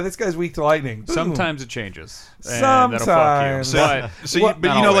 like, oh yeah, this guy's weak to lightning. Boom. Sometimes it changes. Sometimes. But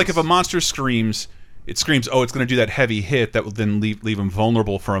you know, like if a monster screams, oh, it's going to do that heavy hit that will then leave him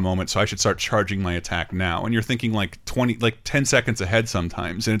vulnerable for a moment, so I should start charging my attack now. And you're thinking like 10 seconds ahead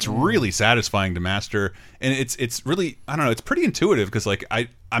sometimes, and it's really satisfying to master. And it's really, I don't know, it's pretty intuitive, because like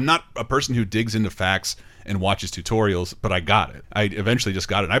I'm not a person who digs into facts and watches tutorials, but I got it. I eventually just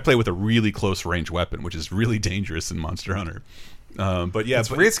got it. And I play with a really close range weapon, which is really dangerous in Monster Hunter. But yeah,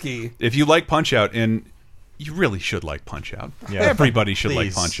 it's risky. If you like Punch-Out, and you really should like Punch-Out. Yeah. Everybody should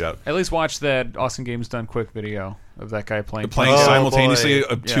like Punch-Out. At least watch that Awesome Games Done Quick video of that guy playing simultaneously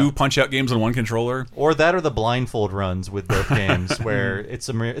 2 Punch-Out games on one controller. Or that, or the blindfold runs with both games, where it's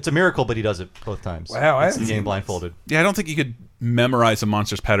a miracle, but he does it both times. Wow, it's the game blindfolded. Yeah, I don't think you could memorize a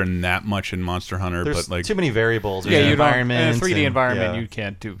monster's pattern that much in Monster Hunter. There's but like too many variables. Yeah, environment. In a 3D environment, you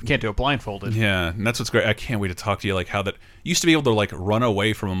can't do it blindfolded. Yeah, and that's what's great. I can't wait to talk to you, like how that used to be able to like run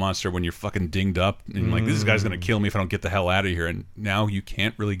away from a monster when you're fucking dinged up, and like this guy's gonna kill me if I don't get the hell out of here. And now you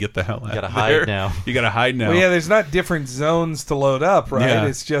can't really get the hell out. You gotta hide now. You gotta hide now. Well, yeah, there's not different zones to load up, right? Yeah.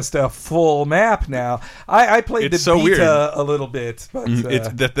 It's just a full map now. I played the beta a little bit, but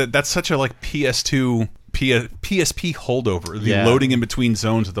that's such a like PS2. PSP holdover, the loading in between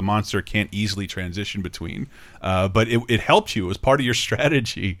zones that the monster can't easily transition between, but it helped you. It was part of your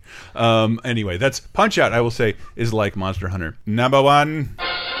strategy. Anyway, that's Punch-Out, I will say, is like Monster Hunter.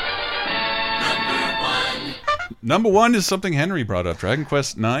 Number one is something Henry brought up, Dragon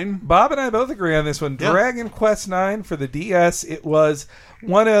Quest IX. Bob and I both agree on this one. Yeah. Dragon Quest IX for the DS. It was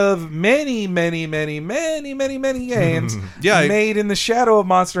one of many games made in the shadow of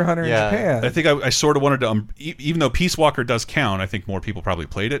Monster Hunter in Japan. I think I sort of wanted to, even though Peace Walker does count, I think more people probably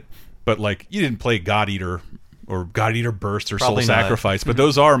played it, but like you didn't play God Eater or God Eater Burst or probably Soul Sacrifice, but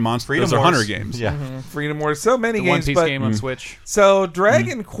those are those are Hunter games. Yeah, Freedom Wars, so many the games. One Piece game on Switch. So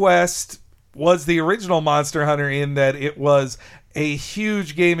Dragon Quest was the original Monster Hunter in that it was a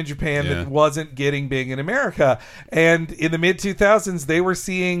huge game in Japan that wasn't getting big in America. And in the mid 2000s, they were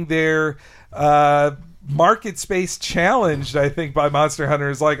seeing their market space challenged, I think, by Monster Hunter.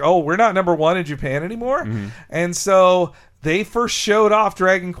 Is like, oh, we're not number one in Japan anymore. And so they first showed off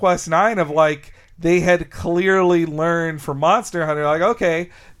Dragon Quest IX of like, they had clearly learned from Monster Hunter, like, okay,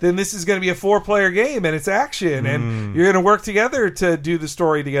 then this is going to be a 4-player game and it's action and you're going to work together to do the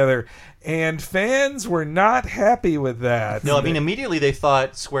story together. And fans were not happy with that. No, I mean, immediately they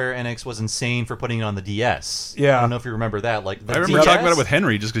thought Square Enix was insane for putting it on the DS. Yeah. I don't know if you remember that. Like, I remember talking about it with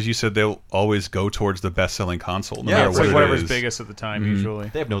Henry just because you said they'll always go towards the best-selling console, no matter it's what like it whatever's is. biggest at the time, usually.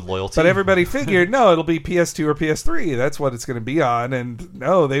 They have no loyalty. But everybody figured, no, it'll be PS2 or PS3. That's what it's going to be on. And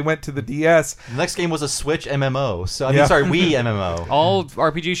no, they went to the DS. The next game was a Switch MMO. So I mean, sorry, Wii MMO. All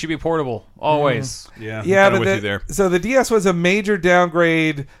RPGs should be portable, always. Yeah, but so the DS was a major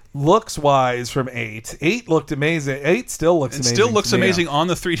downgrade looks-wise from 8. 8 looked amazing. 8 still looks amazing. It still looks to me. amazing on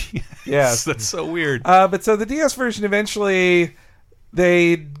the 3DS. Yes. That's so weird. But so the DS version eventually,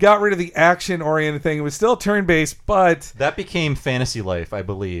 they got rid of the action-oriented thing. It was still turn-based, but that became Fantasy Life, I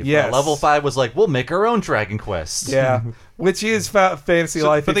believe. Yes. Level 5 was like, we'll make our own Dragon Quest. Yeah, which is Fantasy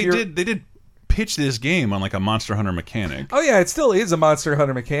Life. But they did pitch this game on like a Monster Hunter mechanic. Oh yeah, it still is a Monster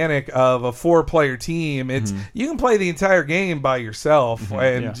Hunter mechanic of a 4-player team. It's you can play the entire game by yourself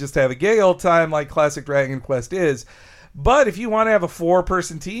and just have a gay old time like classic Dragon Quest is. But if you want to have a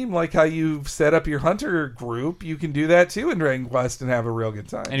 4-person team, like how you've set up your hunter group, you can do that too in Dragon Quest and have a real good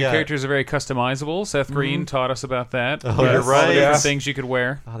time. And your characters are very customizable. Seth Green taught us about that. Oh, you're right. All the different things you could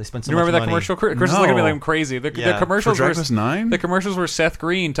wear. Oh, they spent so you remember much that money. commercial? Chris is looking at me like I'm crazy. The commercials For were Dragon Quest 9? The commercials were Seth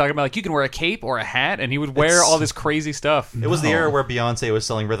Green talking about like you can wear a cape or a hat, and he would wear all this crazy stuff. It was the era where Beyonce was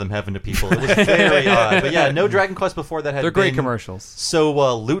selling Rhythm Heaven to people. It was very odd. But yeah, no Dragon Quest before that had They're great been commercials. So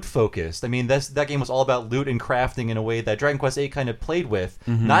loot focused. I mean, that game was all about loot and crafting in a way that Dragon Quest 8 kind of played with.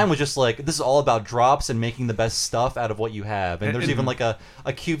 9 was just like, this is all about drops and making the best stuff out of what you have. And there's even like a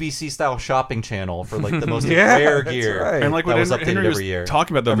QVC style shopping channel for like the most rare gear. Right. And like what that was Henry updated was every year.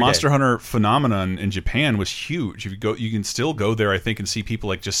 talking about, the Every Monster day. Hunter phenomenon in Japan was huge. If you go, you can still go there, I think, and see people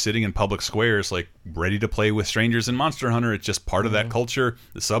like just sitting in public squares, like ready to play with strangers in Monster Hunter. It's just part of that culture.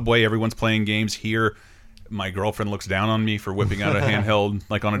 The subway, everyone's playing games here. My girlfriend looks down on me for whipping out a handheld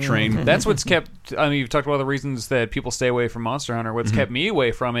like on a train. That's what's kept. I mean, you've talked about the reasons that people stay away from Monster Hunter. What's kept me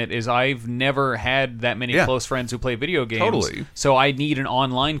away from it is I've never had that many close friends who play video games. Totally. So I need an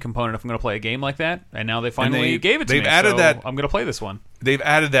online component if I'm going to play a game like that. And now they finally gave it to me. They've added so that. I'm going to play this one. They've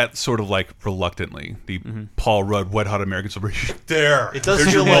added that sort of like reluctantly. The Paul Rudd Wet Hot American Celebration. There, It does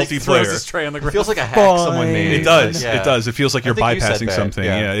there's feel your like multiplayer. This tray on the It ground. feels like a hack someone made. It does. Yeah. It does. It feels like you're I think you said bypassing that. something.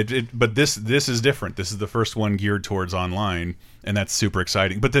 Yeah. Yeah. But this is different. This is the first one geared towards online, and that's super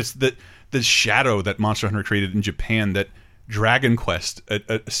exciting. But the shadow that Monster Hunter created in Japan, that Dragon Quest,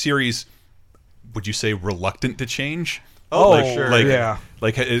 a series, would you say reluctant to change? Oh, sure. Like, yeah.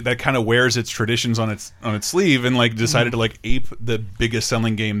 like that kind of wears its traditions on its sleeve, and like decided to like ape the biggest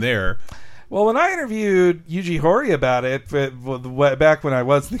selling game there. Well, when I interviewed Yuji Horii about it, back when I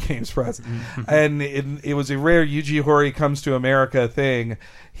was in the Games Press, and it was a rare Yuji Horii comes to America thing,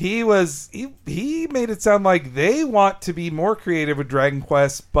 he made it sound like they want to be more creative with Dragon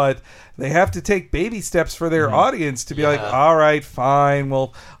Quest, but they have to take baby steps for their audience to be like, all right, fine,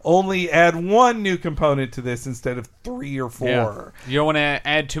 we'll only add one new component to this instead of 3 or 4. Yeah. You don't want to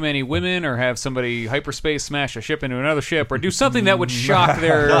add too many women or have somebody hyperspace smash a ship into another ship or do something that would shock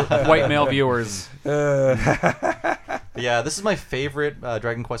their white male viewers. Yeah, this is my favorite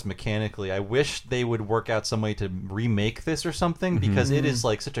Dragon Quest mechanically. I wish they would work out some way to remake this or something, because it is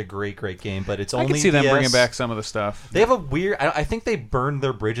like such a great game, but it's only I can see them DS. bringing back some of the stuff. They have a weird... I think they burned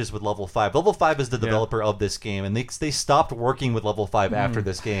their bridges with Level 5. Level 5 is the developer of this game, and they stopped working with Level 5 after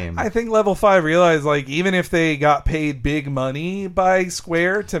this game. I think Level 5 realized, like, even if they got paid big money by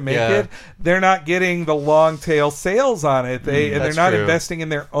Square to make it, they're not getting the long tail sales on it. They're not investing in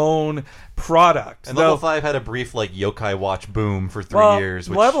their own product. And Level 5 had a brief like Yokai Watch boom for 3 years.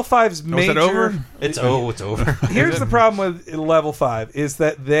 Which, Level 5's major... Was that over? It's over. Here's the problem with Level 5 is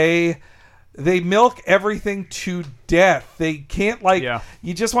that they milk everything to death. They can't, like,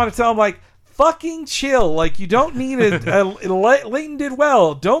 you just want to tell them, like, fucking chill. Like, you don't need Layton did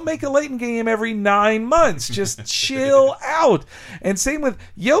well. Don't make a Layton game every 9 months. Just chill out. And same with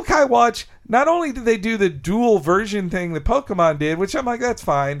Yokai Watch. Not only did they do the dual version thing that Pokemon did, which I'm like, that's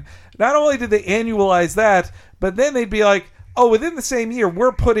fine. Not only did they annualize that, but then they'd be like, oh, within the same year,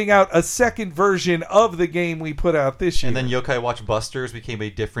 we're putting out a second version of the game we put out this year. And then Yokai Watch Busters became a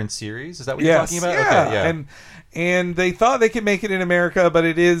different series. Is that what you're talking about? Yeah. Okay, yeah. And they thought they could make it in America, but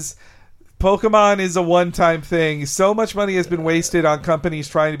it is Pokemon is a one-time thing. So much money has been wasted on companies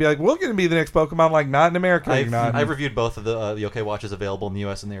trying to be like, we're going to be the next Pokemon. Like, not in America. I've reviewed both of the Yokai Watches available in the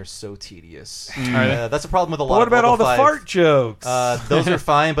U.S., and they are so tedious. Mm. That's a problem with a lot What of about level all the 5. fart jokes? Those are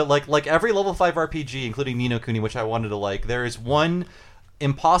fine, but like every level 5 RPG, including Ni no Kuni, which I wanted to like, there is one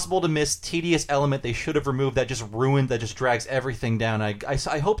impossible to miss tedious element they should have removed that just drags everything down.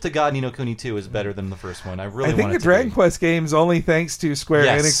 I hope to God Ni no Kuni 2 is better than the first one. I really think want the it to Dragon be. Quest games, only thanks to Square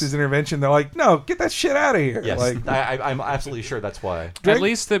Yes. Enix's intervention, they're like, no, get that shit out of here. Yes, Like, I'm absolutely sure that's why. At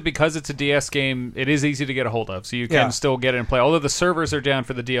least that because it's a DS game, it is easy to get a hold of, so you can still get it and play. Although the servers are down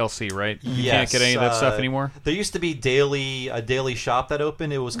for the DLC, right? You can't get any of that stuff anymore. There used to be a daily shop that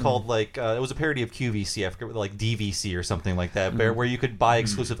opened. It was called it was a parody of QVC, I forget, like DVC or something like that, where you could buy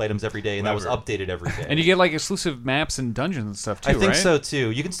exclusive items every day, and that was updated every day. And you get like exclusive maps and dungeons and stuff too. I think right? so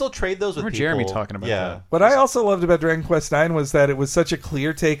too. You can still trade those with I remember people. Jeremy talking about that. What I also loved about Dragon Quest IX was that it was such a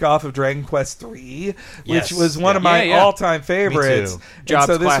clear takeoff of Dragon Quest III, which was one of my all-time favorites. Me too. And Jobs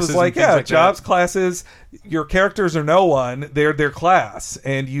so this classes was like, and things like jobs, that. classes. Your characters are no one; they're their class,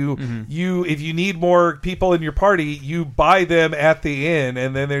 and you if you need more people in your party, you buy them at the inn,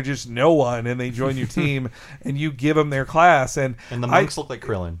 and then they're just no one, and they join your team, and you give them their class. And the monks look like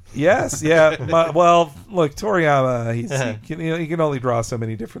Krillin. Yes, yeah. Well, look, Toriyama, he can only draw so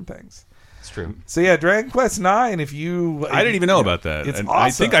many different things. It's true. So yeah, Dragon Quest IX. If you, I didn't even know about that. It's and awesome.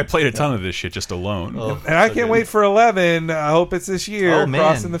 I think I played a ton of this shit just alone. And I can't wait for 11. I hope it's this year. Oh, man.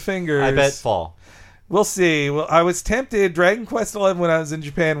 Crossing the fingers. I bet fall. We'll see. Well, I was tempted. Dragon Quest 11 when I was in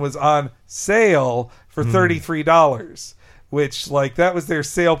Japan was on sale for $33, which that was their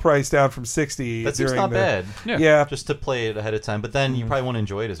sale price down from $60. That seems during not bad. Yeah. Just to play it ahead of time, but then you probably won't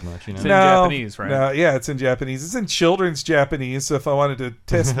enjoy it as much. You know? It's in Japanese, right? No, yeah, it's in Japanese. It's in children's Japanese, so if I wanted to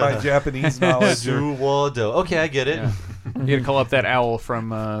test my Japanese knowledge. Suwado. Okay, I get it. Yeah. You gotta call up that owl from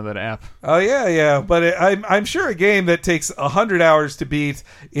that app. Oh yeah. But I'm sure a game that takes 100 hours to beat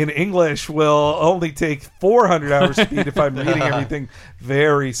in English will only take 400 hours to beat if I'm reading everything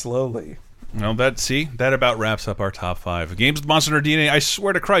very slowly. Well, that about wraps up our top 5 games with Monster Hunter DNA. I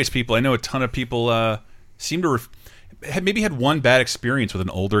swear to Christ, people, I know a ton of people seem to maybe had one bad experience with an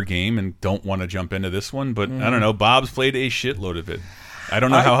older game and don't want to jump into this one. But I don't know. Bob's played a shitload of it. I don't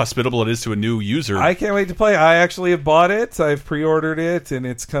know how hospitable it is to a new user. I can't wait to play. I actually have bought it. I've pre-ordered it, and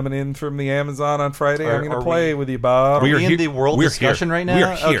it's coming in from the Amazon on Friday. I'm going to play with you, Bob. Are we in the world discussion right now? We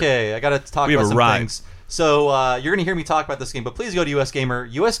are here. Okay, I got to talk about some things. So you're going to hear me talk about this game, but please go to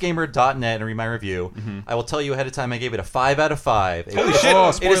usgamer.net and read my review. I will tell you ahead of time I gave it a 5 out of 5. Holy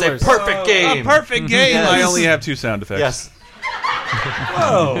shit. It is a perfect game. A perfect game. Yes. I only have 2 sound effects. Yes.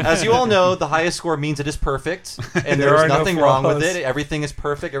 Whoa. As you all know, the highest score means it is perfect, and There there's are no nothing wrong with flaws. it. Everything is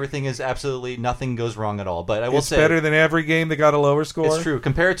perfect. Everything is absolutely nothing goes wrong at all. But I will It's say better than every game that got a lower score. it's true.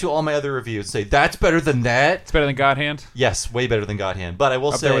 Compare it to all my other reviews. Say that's better than that. It's better than God Hand. Yes, way better than God Hand. But I will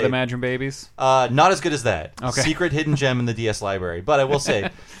Up say there with Imagine Babies. not as good as that. Okay. Secret hidden gem in the DS library. But I will say,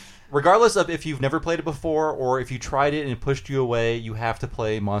 regardless of if you've never played it before or if you tried it and it pushed you away, you have to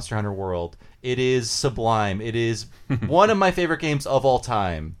play Monster Hunter World. It is sublime. It is one of my favorite games of all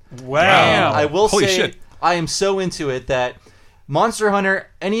time. Wow. I will Holy say, shit. I am so into it that Monster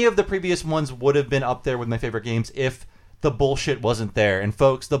Hunter, any of the previous ones would have been up there with my favorite games if the bullshit wasn't there. And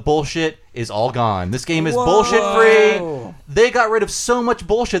folks, the bullshit is all gone. This game is bullshit free. They got rid of so much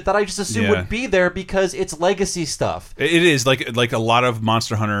bullshit that I just assumed would be there because it's legacy stuff. It is like a lot of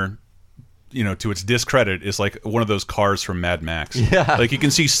Monster Hunter, to its discredit, is like one of those cars from Mad Max. Yeah. Like you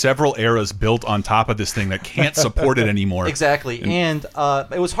can see several eras built on top of this thing that can't support it anymore. Exactly. And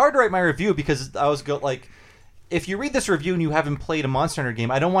it was hard to write my review because I was if you read this review and you haven't played a Monster Hunter game,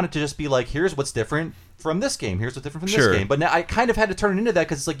 I don't want it to just be like, here's what's different from this game. Here's what's different from this game. But now I kind of had to turn it into that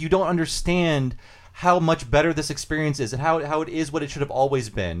because it's like you don't understand how much better this experience is and how it is what it should have always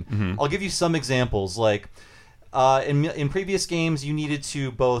been. I'll give you some examples. Like in previous games, you needed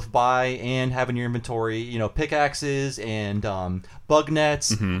to both buy and have in your inventory, pickaxes and bug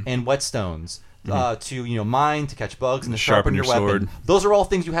nets and whetstones. To mine, to catch bugs, and to sharpen your weapon. sword. Those are all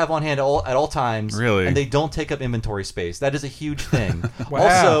things you have on hand at all times. Really? And they don't take up inventory space. That is a huge thing. Wow.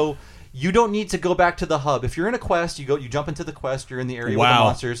 Also, you don't need to go back to the hub. If you're in a quest, you jump into the quest, you're in the area with the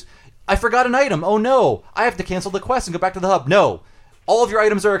monsters. I forgot an item. Oh no. I have to cancel the quest and go back to the hub. No. All of your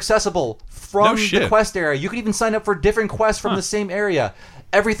items are accessible from the quest area. You can even sign up for different quests from the same area.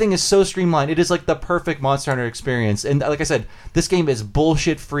 Everything is so streamlined. It is like the perfect Monster Hunter experience. And like I said, this game is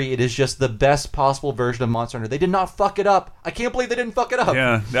bullshit free. It is just the best possible version of Monster Hunter. They did not fuck it up. I can't believe they didn't fuck it up.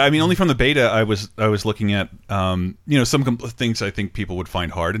 Yeah, I mean, only from the beta, I was looking at some things I think people would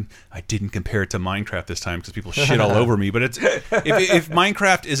find hard, and I didn't compare it to Minecraft this time because people shit all over me. But it's if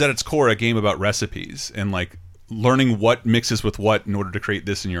Minecraft is at its core a game about recipes and like learning what mixes with what in order to create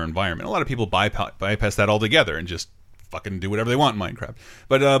this in your environment, a lot of people bypass that altogether and just fucking do whatever they want in Minecraft.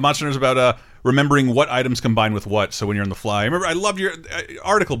 But Monster Hunter is about remembering what items combine with what. So when you're on the fly, I loved your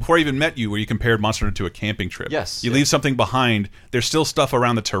article before I even met you, where you compared Monster Hunter to a camping trip. Yes, you leave something behind. There's still stuff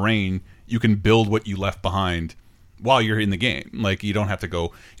around the terrain. You can build what you left behind while you're in the game. Like you don't have to go. You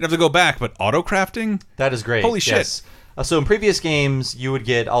don't have to go back. But auto crafting, that is great. Holy shit. Yes. So in previous games, you would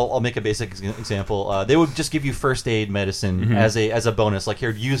get. I'll make a basic example. They would just give you first aid medicine as a bonus. Like here,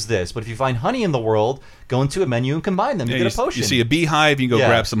 use this. But if you find honey in the world, go into a menu and combine them. You get a potion. You see a beehive, you can go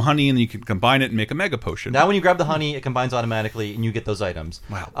grab some honey, and you can combine it and make a mega potion. Now, when you grab the honey, it combines automatically, and you get those items.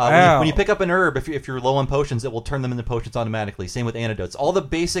 Wow. When you pick up an herb, if you're low on potions, it will turn them into potions automatically. Same with antidotes. All the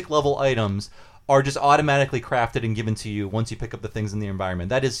basic level items are just automatically crafted and given to you once you pick up the things in the environment.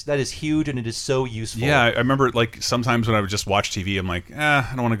 That is huge, and it is so useful. Yeah, I remember like sometimes when I would just watch TV, I'm like,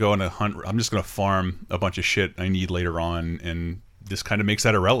 I don't want to go on a hunt. I'm just going to farm a bunch of shit I need later on, and this kind of makes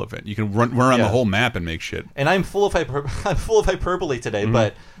that irrelevant. You can run around the whole map and make shit. And I'm full of hyperbole today,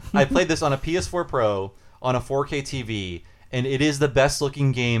 but I played this on a PS4 Pro on a 4K TV, and it is the best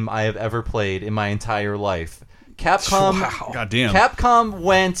looking game I have ever played in my entire life. Capcom, goddamn. Capcom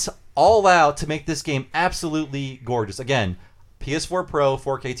went all out to make this game absolutely gorgeous. Again, PS4 Pro,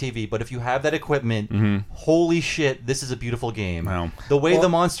 4K TV, but if you have that equipment, holy shit, this is a beautiful game. Wow. The way the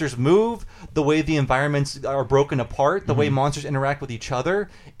monsters move, the way the environments are broken apart, the way monsters interact with each other,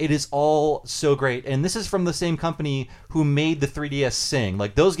 it is all so great. And this is from the same company who made the 3DS Sing.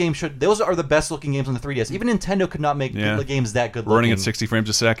 Like those are the best looking games on the 3DS. Even Nintendo could not make games that good looking. Running at 60 frames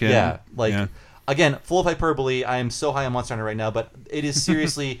a second. Yeah, again, full of hyperbole. I am so high on Monster Hunter right now, but it is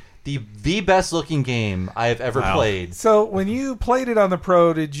seriously the best looking game I have ever played. So when you played it on the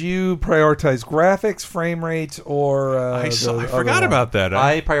Pro, did you prioritize graphics, frame rate, or I forgot about that.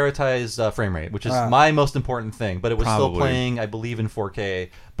 I prioritized frame rate, which is my most important thing, but it was still playing, I believe, in 4K,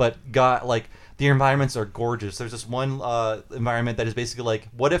 but the environments are gorgeous. There's this one environment that is basically like,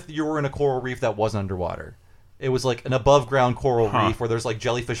 what if you were in a coral reef that wasn't underwater? It was like an above ground coral reef where there's like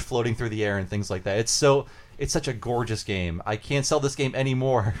jellyfish floating through the air and things like that. It's such a gorgeous game. I can't sell this game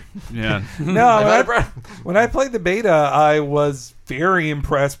anymore. Yeah. No, when I played the beta, I was very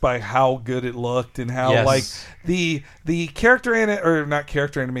impressed by how good it looked and how like the the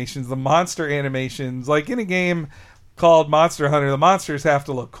monster animations, like in a game called Monster Hunter, the monsters have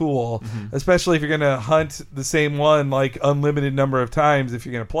to look cool, especially if you're going to hunt the same one like unlimited number of times if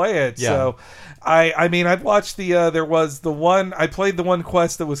you're going to play it. So I mean, I've watched there was the one, I played the one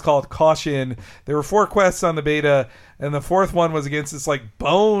quest that was called Caution. There were 4 quests on the beta, and the 4th one was against this like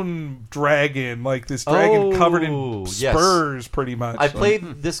bone dragon, like this dragon covered in spurs, pretty much. I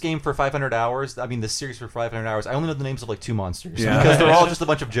played this game for 500 hours. I mean, this series for 500 hours. I only know the names of like 2 monsters because they're all just a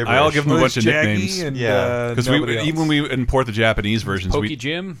bunch of gibberish. I'll give them a bunch of nicknames. Because even when we import the Japanese versions, Pokey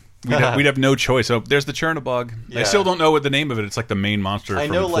Jim. We'd have no choice. So there's the Chernobog. I still don't know what the name of it. It's like the main monster. I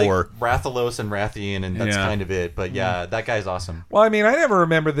from know 4. like Rathalos and Rathian, and that's kind of it. But that guy's awesome. Well, I mean, I never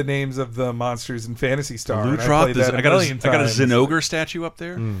remember the names of the monsters in Phantasy Star. Ludroth, I got a Zinogre statue up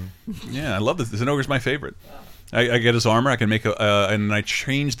there. Yeah, I love this. Zinogre's my favorite. I get his armor. I can make and I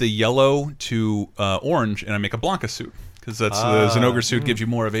change the yellow to orange, and I make a Blanca suit. Because the Zinogre suit gives you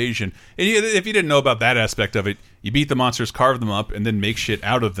more evasion. And if you didn't know about that aspect of it, you beat the monsters, carve them up, and then make shit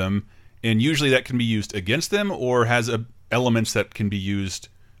out of them. And usually that can be used against them or has elements that can be used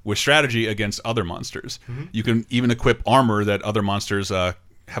with strategy against other monsters. You can even equip armor that other monsters have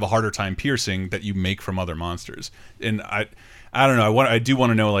a harder time piercing that you make from other monsters. And I don't know. I do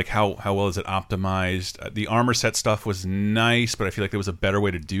want to know like how well is it optimized. The armor set stuff was nice, but I feel like there was a better way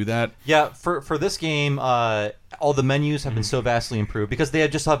to do that. Yeah, for this game, all the menus have been so vastly improved because they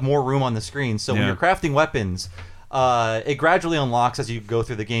just have more room on the screen. So when you're crafting weapons, it gradually unlocks as you go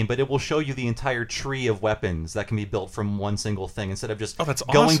through the game, but it will show you the entire tree of weapons that can be built from one single thing instead of just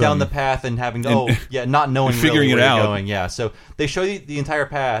going down the path and having not knowing figuring really it where out. you're going. Yeah, so they show you the entire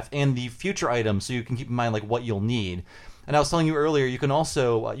path and the future items, so you can keep in mind like what you'll need. And I was telling you earlier, you can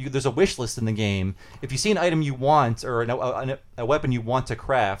also there's a wish list in the game. If you see an item you want or a weapon you want to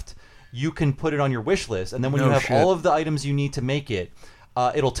craft, you can put it on your wish list, and then when you have all of the items you need to make it,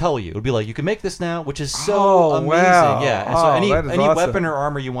 it'll tell you. It'll be like, you can make this now, which is so Oh, amazing. wow. Yeah. And so Oh, any that is awesome. weapon or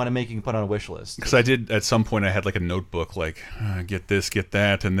armor you want to make, you can put on a wish list. Because I did at some point, I had like a notebook, like get this, get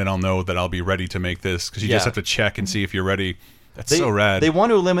that, and then I'll know that I'll be ready to make this. Because you just have to check and see if you're ready. That's so rad. They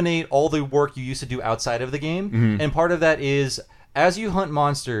want to eliminate all the work you used to do outside of the game, and part of that is, as you hunt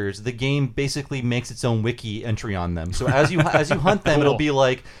monsters, the game basically makes its own wiki entry on them. So as you hunt them, it'll be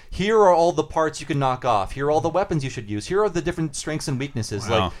like, here are all the parts you can knock off. Here are all the weapons you should use. Here are the different strengths and weaknesses.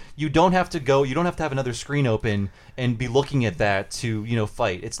 Wow. Like, you don't have to have another screen open and be looking at that to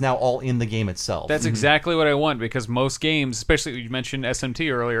fight. It's now all in the game itself. That's exactly what I want, because most games, especially you mentioned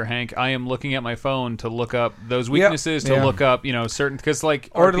SMT earlier, Hank, I am looking at my phone to look up those weaknesses, to look up certain, because like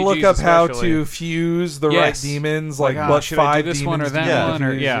or RPGs to look up how especially. to fuse the right demons, like what should I 5 do this demons one or that to one,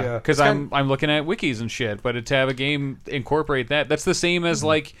 or use, because I'm looking at wikis and shit. But to have a game incorporate that's the same as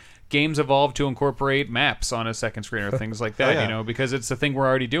like games evolve to incorporate maps on a second screen or things like that. Because it's a thing we're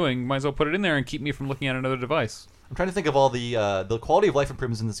already doing. Might as well put it in there and keep me from looking at another device. I'm trying to think of all the quality of life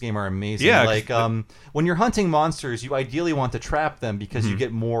improvements in this game are amazing. Yeah, like when you're hunting monsters, you ideally want to trap them because you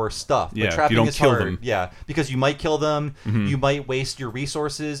get more stuff. Yeah, but trapping you don't is kill hard. them. Yeah, because you might kill them. You might waste your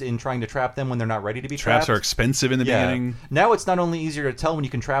resources in trying to trap them when they're not ready to be trapped. Traps are expensive in the beginning. Now it's not only easier to tell when you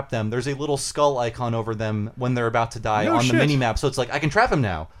can trap them. There's a little skull icon over them when they're about to die No on shit. the mini map. So it's like, I can trap them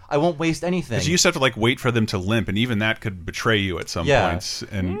now. I won't waste anything. Because you used to have to like wait for them to limp, and even that could betray you at some points.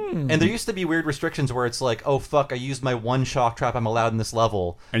 And there used to be weird restrictions where it's like, oh fuck, I used my one shock trap I'm allowed in this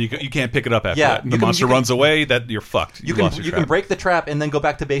level, and you can't pick it up after Yeah, that. you The can- monster you can- runs away. That you're fucked. You lost your can trap. break the trap and then go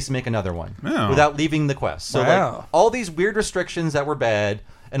back to base and make another one Oh. without leaving the quest. So Wow. like all these weird restrictions that were bad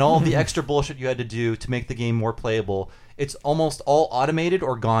and all the extra bullshit you had to do to make the game more playable, it's almost all automated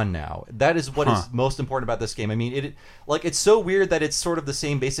or gone now. That is what is most important about this game. I mean, it's so weird that it's sort of the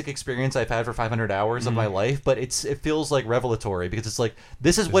same basic experience I've had for 500 hours of my life, but it feels like revelatory because it's like,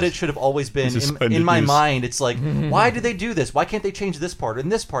 this is what it should have always been. In my mind, it's like, why did they do this? Why can't they change this part and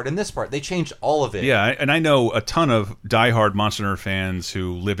this part and this part? They changed all of it. Yeah, and I know a ton of diehard Monster Hunter fans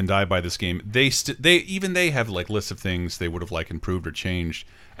who live and die by this game. They have like lists of things they would have like improved or changed.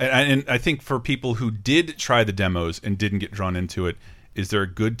 And I think for people who did try the demos and didn't get drawn into it, is there a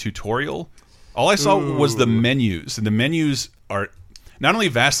good tutorial? All I saw was the menus, and the menus are not only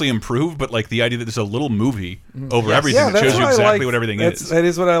vastly improved, but like the idea that there's a little movie over everything that shows you exactly what everything is. That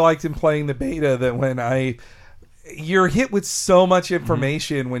is what I liked in playing the beta. That when you're hit with so much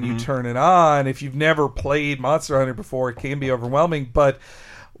information when you turn it on. If you've never played Monster Hunter before, it can be overwhelming, but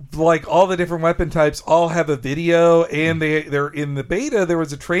like all the different weapon types all have a video, and they're in the beta. There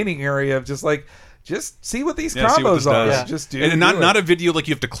was a training area of just see what these combos are. Yeah. Just do and do not it. a video like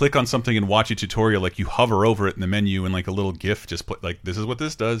you have to click on something and watch a tutorial. Like you hover over it in the menu and like a little GIF just like this is what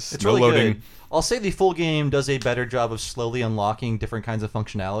this does. It's no really loading. good. I'll say the full game does a better job of slowly unlocking different kinds of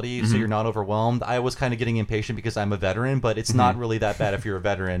functionality, so you're not overwhelmed. I was kind of getting impatient because I'm a veteran, but it's not really that bad if you're a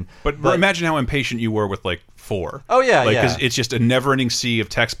veteran. But imagine how impatient you were with like 4. Oh yeah, like, yeah. 'cause it's just a never-ending sea of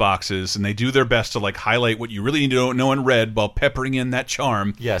text boxes, and they do their best to like highlight what you really need to know in red while peppering in that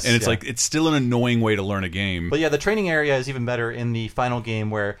charm. Yes, and it's yeah. like it's still an annoying way to learn a game. But yeah, the training area is even better in the final game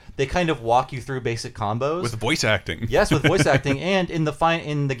where they kind of walk you through basic combos with voice acting. Yes, with voice acting, and in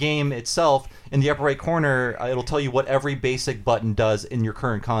the game itself, in the upper right corner, it'll tell you what every basic button does in your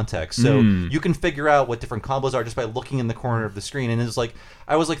current context. So you can figure out what different combos are just by looking in the corner of the screen. And it's like,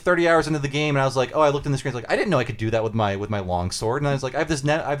 I was like 30 hours into the game, and I was like, oh, I looked in the screen, like I didn't know I could do that with my long sword. And I was like, I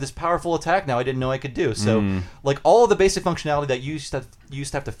have this powerful attack now I didn't know I could do. So like all of the basic functionality that you used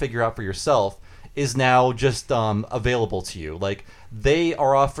to have to figure out for yourself is now just available to you. Like they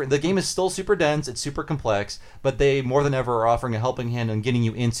are offering, the game is still super dense, it's super complex, but they more than ever are offering a helping hand and getting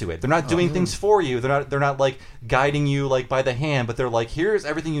you into it. They're not doing things for you. They're not like guiding you like by the hand, but they're like, here's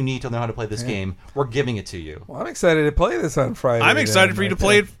everything you need to know how to play this game. We're giving it to you. Well, I'm excited to play this on Friday. I'm excited for you to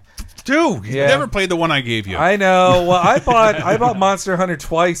play it too. You never played the one I gave you. I know. Well, I bought Monster Hunter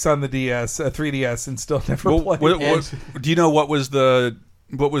twice on the 3DS, and still never played. Do you know what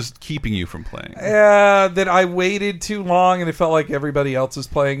was keeping you from playing? That I waited too long, and it felt like everybody else was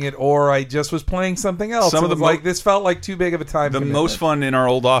playing it, or I just was playing something else. Some of the this felt like too big of a time. The commitment. most fun in our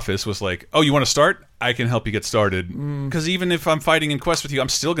old office was like, oh, you want to start? I can help you get started. Because even if I'm fighting in Quest with you, I'm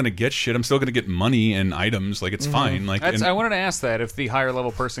still going to get shit. I'm still going to get money and items. Like, it's fine. Like, I wanted to ask that if the higher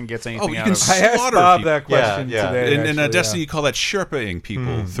level person gets anything out of it. I asked Bob people. that question today. In Destiny, you call that Sherpaing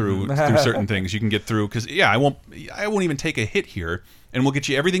people through certain things you can get through. Because I won't even take a hit here, and we'll get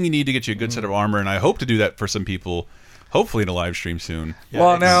you everything you need to get you a good set of armor. And I hope to do that for some people, hopefully in a live stream soon.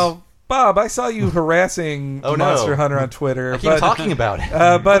 Well, now, Bob, I saw you harassing Monster Hunter on Twitter. I keep talking about it.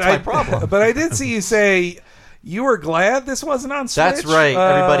 But That's my problem. But I did see you say you were glad this wasn't on Switch? That's right,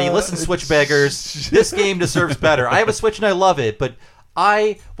 everybody. Listen, Switch beggars. This game deserves better. I have a Switch and I love it, but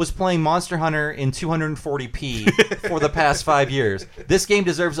I was playing Monster Hunter in 240p for the past 5 years. This game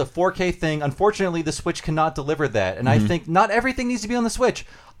deserves a 4K thing. Unfortunately, the Switch cannot deliver that, and I think not everything needs to be on the Switch.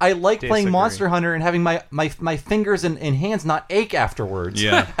 I like playing Monster Hunter and having my fingers and hands not ache afterwards.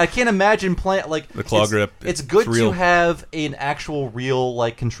 Yeah. I can't imagine playing like the claw grip. It's good it's real. to have an actual real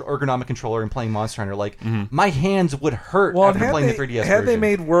like ergonomic controller and playing Monster Hunter. Like my hands would hurt after playing the 3DS Had they version.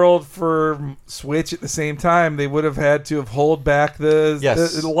 made World for Switch at the same time, they would have had to have hold back a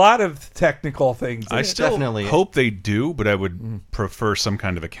lot of technical things. I still hope they do, but I would prefer some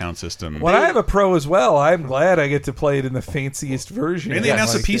kind of account system. Well, I have a Pro as well. I'm glad I get to play it in the fanciest version. And they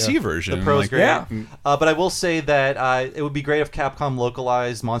announced a PC version. The Pro's like, great. Yeah. But I will say that it would be great if Capcom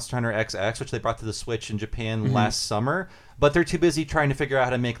localized Monster Hunter XX, which they brought to the Switch in Japan last summer. But they're too busy trying to figure out how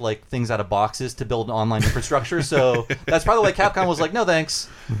to make like things out of boxes to build an online infrastructure. So that's probably why Capcom was like, no thanks.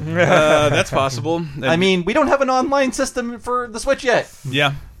 That's possible. I mean, we don't have an online system for the Switch yet.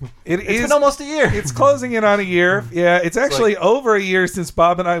 Yeah. It's been almost a year. It's closing in on a year. Yeah, it's actually over a year since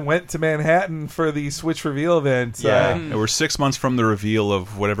Bob and I went to Manhattan for the Switch reveal event. We're 6 months from the reveal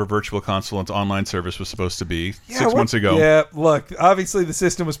of whatever Virtual Console and online service was supposed to be. Yeah, 6 months ago. Yeah, look, obviously the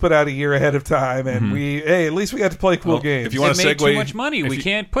system was put out a year ahead of time, and at least we got to play cool games. If you want to made segue, too much money. We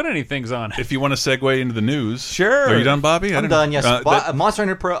can't put any things on it. If you want to segue into the news, sure. Are you done, Bobby? I'm done. Yes, Monster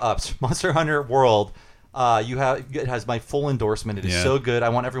Hunter Monster Hunter World. It has my full endorsement. It is so good. I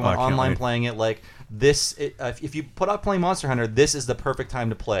want everyone online playing it. Like this, if you put up playing Monster Hunter, this is the perfect time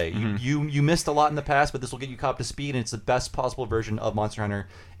to play. You missed a lot in the past, but this will get you caught up to speed, and it's the best possible version of Monster Hunter.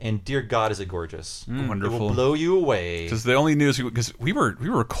 And dear God, is it gorgeous! Wonderful. It will blow you away. Because the only news because we were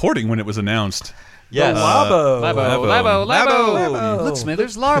recording when it was announced. Yes. Labo. Look,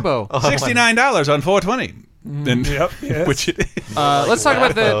 Smithers, Larbo. $69 on 420. And which it is. Let's talk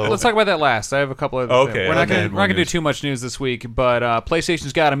about that. Let's talk about that last. I have a couple of. Okay, we're not gonna do too much news this week, but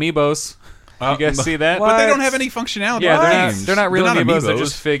PlayStation's got amiibos. You guys see that? But they don't have any functionality. Yeah, they're not real amiibos. They're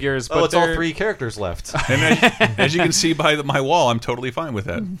just figures. But it's all 3 characters left. And as you can see by my wall, I'm totally fine with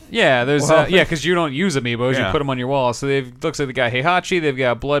that. Yeah, there's because you don't use amiibos, you put them on your wall. So looks like they got Heihachi, they've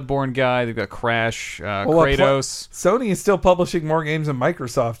got Bloodborne guy, they've got Crash, Kratos. Sony is still publishing more games than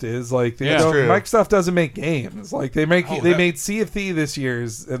Microsoft is. Like Microsoft doesn't make games. Like they made Sea of Thieves this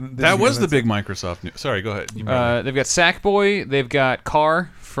year's. That was the big Microsoft news. Sorry, go ahead. They've got Sackboy, they've got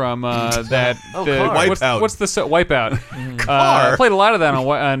Car from that. Wipeout. What's the Wipeout? Car. I played a lot of that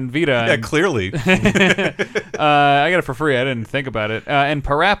on Vita. Yeah, clearly. I got it for free. I didn't think about it. And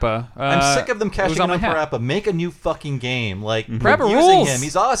Parappa. I'm sick of them cashing in on Parappa. Make a new fucking game. Like Parappa using rules. him.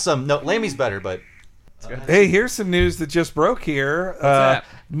 He's awesome. No, Lammy's better, but. Hey, here's some news that just broke here.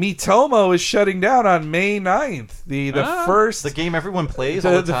 Miitomo is shutting down on May 9th. The first... The game everyone plays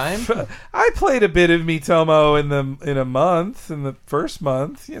all the time? I played a bit of Miitomo in the first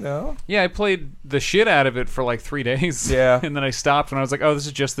month, you know. Yeah, I played the shit out of it for like 3 days. Yeah. And then I stopped when I was like, oh, this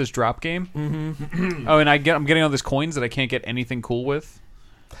is just this drop game? Mm-hmm. Oh, and I'm getting all these coins that I can't get anything cool with?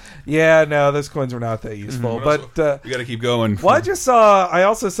 Yeah, no, those coins were not that useful. But we got to keep going. Well, I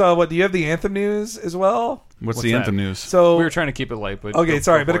also saw. Do you have the Anthem news as well? What's the Anthem news? So we were trying to keep it light, but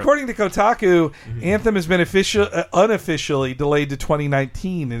sorry. But according to Kotaku, Anthem has been unofficially delayed to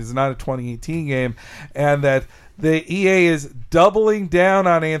 2019. It is not a 2018 game, and that the EA is doubling down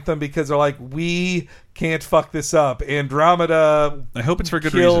on Anthem because they're like, we can't fuck this up. Andromeda, I hope it's for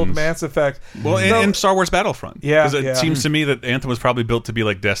good killed reasons. Mass Effect. Well, and Star Wars Battlefront. Yeah, because it seems to me that Anthem was probably built to be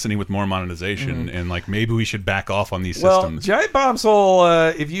like Destiny with more monetization, and like maybe we should back off on these systems. Giant Bomb's whole,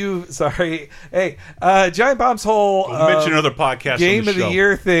 Giant Bomb's whole mention another podcast game of the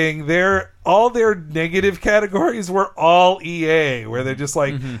year thing. All their negative categories were all EA, where they're just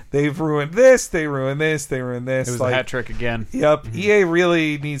like, they've ruined this, they ruined this, they ruined this. It was a hat trick again. Yep. EA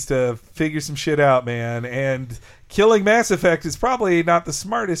really needs to figure some shit out, man. And killing Mass Effect is probably not the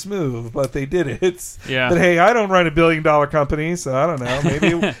smartest move, but they did it. But hey, I don't run $1 billion company, so I don't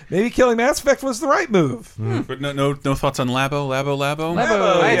know. Maybe killing Mass Effect was the right move. But no thoughts on Labo?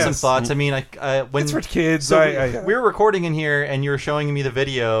 I had some thoughts. I mean, when it's for kids. So we were recording in here, and you were showing me the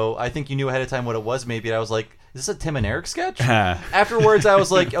video. I think you knew ahead of time what it was. Maybe and I was like, "Is this a Tim and Eric sketch?" Afterwards, I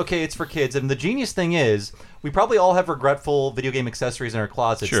was like, "Okay, it's for kids." And the genius thing is, we probably all have regretful video game accessories in our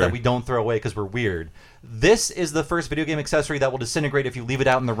closets that we don't throw away because we're weird. This is the first video game accessory that will disintegrate if you leave it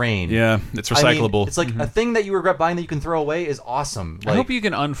out in the rain. Yeah, it's recyclable. I mean, it's like a thing that you regret buying that you can throw away is awesome. I hope you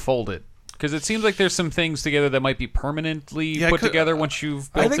can unfold it. Because it seems like there's some things together that might be permanently put together once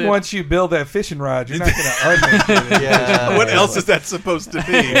you've built it. I think once you build that fishing rod, you're not going to unmake it. Yeah. What else is that supposed to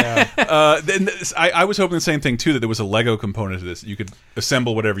be? Then I was hoping the same thing too, that there was a Lego component to this. You could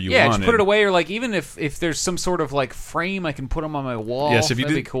assemble whatever you wanted. Yeah, just put it away, or like even if there's some sort of like frame, I can put them on my wall. Yes, if you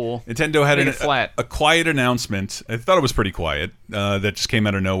that'd did, be cool. Nintendo had flat. a quiet announcement. I thought it was pretty quiet. That just came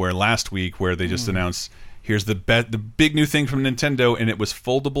out of nowhere last week, where they just announced, here's the big new thing from Nintendo, and it was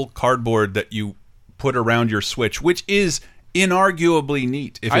foldable cardboard that you put around your Switch, which is inarguably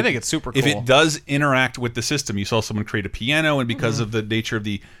neat. I think it's super cool. If it does interact with the system. You saw someone create a piano, and because of the nature of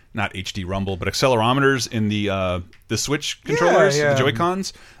the, not HD rumble, but accelerometers in the Switch controllers, the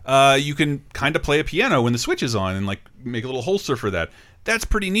Joy-Cons, you can kind of play a piano when the Switch is on and like make a little holster for that. That's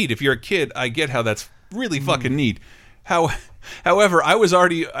pretty neat. If you're a kid, I get how that's really fucking neat. However, I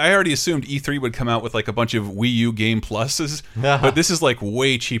already assumed E3 would come out with like a bunch of Wii U Game Pluses, but this is like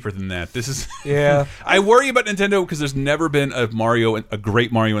way cheaper than that. This is I worry about Nintendo because there's never been a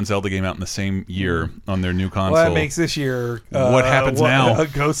great Mario and Zelda game out in the same year on their new console. Well, that makes this year. What happens now? A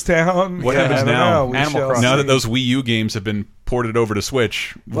Ghost Town. What happens now? Animal Crossing. Now that those Wii U games have been ported over to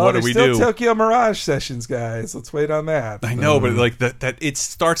Switch, what do we do? There's still Tokyo Mirage Sessions, guys. Let's wait on that. I know, but like that it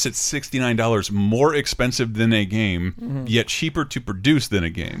starts at $69, more expensive than a game, yet cheaper to produce than a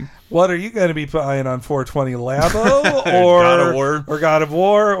game. What are you going to be buying on 420 Labo or God of War? Or God of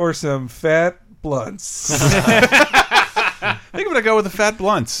War or some fat blunts? I think I'm gonna go with the fat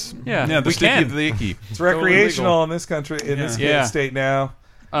blunts. Yeah, the we sticky, can. the icky. It's recreational in this country, in this state now.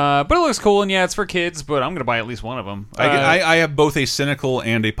 But it looks cool, and yeah, it's for kids. But I'm going to buy at least one of them. I have both a cynical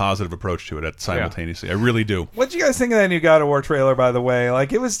and a positive approach to it simultaneously. I really do. What did you guys think of that new God of War trailer? By the way,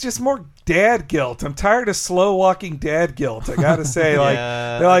 like it was just more dad guilt. I'm tired of slow walking dad guilt. I gotta say, like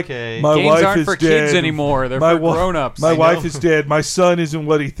they're like, my games wife aren't is for dead. kids anymore. They're for grown-ups. My wife is dead. My son isn't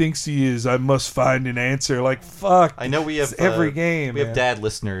what he thinks he is. I must find an answer. Like fuck. I know we have every game. We have dad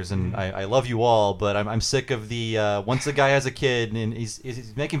listeners, and I love you all, but I'm sick of the once a guy has a kid and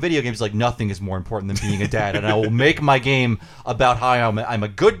he's making video games, like nothing is more important than being a dad, and I will make my game about how I'm a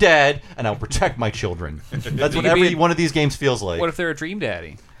good dad and I'll protect my children. That's what every one of these games feels like. What if they're a dream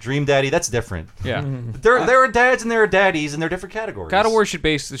daddy? Dream daddy, that's different. Yeah, there are dads and there are daddies, and they're different categories. God of War should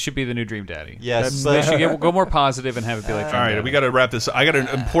be the new dream daddy. Yes, they should go more positive and have it be like. All right, we got to wrap this. I got an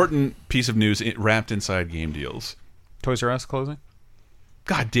important piece of news wrapped inside game deals. Toys R Us closing.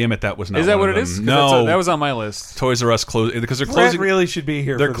 God damn it, that was not. Is that one what of it is? them. No, that was on my list. Toys R Us closing because they're closing. Brett really should be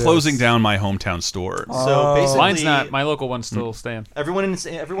here. They're for closing this. down my hometown store. So basically, mine's not. My local one's still staying.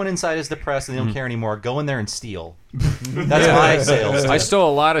 Everyone inside is depressed and they don't care anymore. Go in there and steal. That's my sales. I stole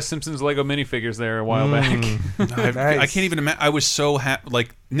a lot of Simpsons Lego minifigures there a while back. Nice. I can't even imagine. I was so happy.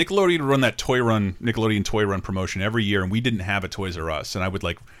 Like Nickelodeon would run that Nickelodeon Toy Run promotion every year, and we didn't have a Toys R Us, and I would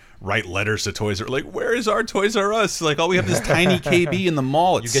like write letters to Toys R Us, like, where is our Toys R Us? Like, all we have is this tiny KB in the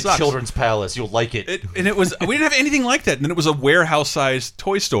mall. It you get sucks. Children's Palace. You'll like it. And it was, we didn't have anything like that. And then it was a warehouse-sized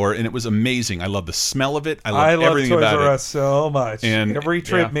toy store, and it was amazing. I love the smell of it. I love everything Toys about R it. Us so much. And every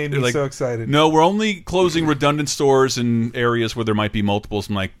trip made me so excited. No, we're only closing redundant stores in areas where there might be multiples.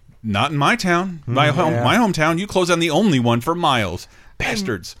 I'm like, not in my town. My hometown, you close down the only one for miles.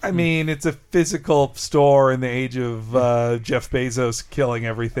 Bastards. I mean, it's a physical store in the age of Jeff Bezos killing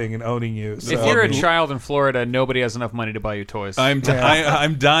everything and owning you. So. If you're a child in Florida, nobody has enough money to buy you toys. I'm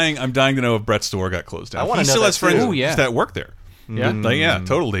dying to know if Brett's store got closed down. I want to know still has friends Ooh, yeah. that work there. Yeah, yeah,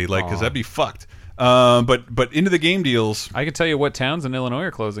 totally. Like, because that'd be fucked. But into the game deals. I can tell you what towns in Illinois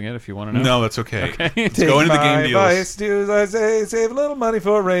are closing it if you want to know. No, that's okay. Let's Take go into the game deals. Advice, do as I say, save a little money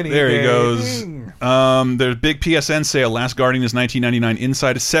for a rainy There he day. goes. There's big PSN sale. Last Guardian is $19.99.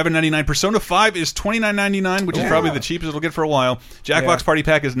 Inside is $7.99. Persona 5 is $29.99, which is probably the cheapest it'll get for a while. Jackbox Party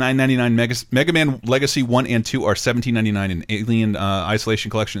Pack is $9.99. Mega Man Legacy 1 and 2 are $17.99. And Alien Isolation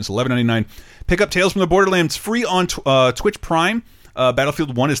Collection is $11.99. Pick up Tales from the Borderlands free on Twitch Prime.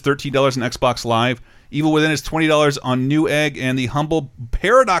 Battlefield 1 is $13 on Xbox Live. Evil Within is $20 on Newegg, and the Humble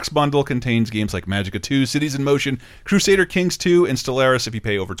Paradox bundle contains games like Magicka 2, Cities in Motion, Crusader Kings 2, and Stellaris if you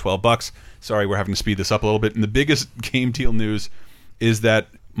pay over $12. Sorry, we're having to speed this up a little bit. And the biggest game deal news is that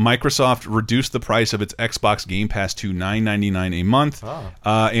Microsoft reduced the price of its Xbox Game Pass to $9.99 a month,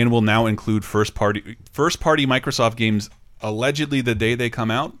 and will now include first-party Microsoft games allegedly the day they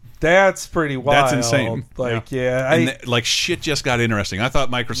come out. That's pretty wild. That's insane. Like, like shit just got interesting. I thought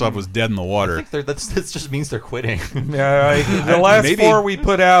Microsoft was dead in the water. I think that just means they're quitting. The last 4 we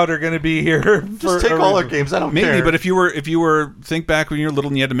put out are going to be here. Just take all our games. I don't care. Maybe, but if you were think back when you were little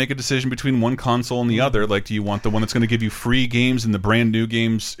and you had to make a decision between one console and the other, like, do you want the one that's going to give you free games and the brand new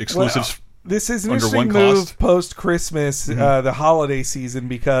games exclusives? This is an under interesting one move cost? post-Christmas, the holiday season,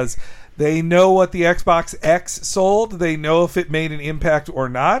 because They know what the Xbox X sold. They know if it made an impact or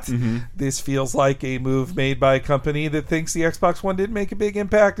not. This feels like a move made by a company that thinks the Xbox One didn't make a big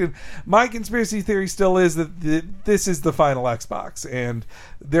impact. And my conspiracy theory still is that this is the final Xbox, and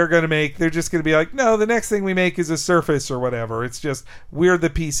they're just going to be like, no, the next thing we make is a Surface or whatever. It's just we're the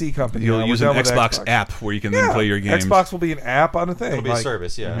PC company. You'll use an Xbox app where you can then play your games. Xbox will be an app on a thing. It'll be a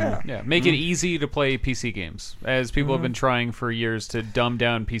service, Yeah, make it easy to play PC games. As people have been trying for years to dumb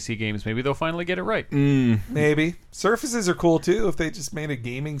down PC games, maybe they'll finally get it right. Maybe. Surfaces are cool too if they just made a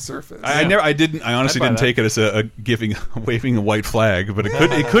gaming Surface. I honestly didn't take it as a waving a white flag, but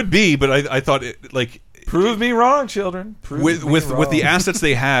it could be. But I thought prove me wrong, children. With the assets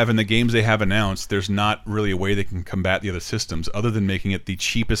they have and the games they have announced, there's not really a way they can combat the other systems other than making it the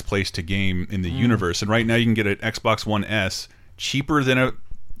cheapest place to game in the universe. And right now you can get an Xbox One S cheaper than a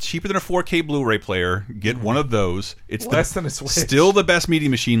 4K Blu-ray player. Get one of those. It's less than a Switch. Still the best media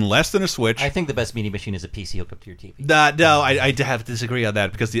machine, less than a Switch. I think the best media machine is a PC hooked up to your TV. No, I have to disagree on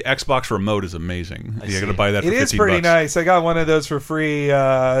that because the Xbox remote is amazing. You're going to buy that for $15. It is pretty nice. I got one of those for free.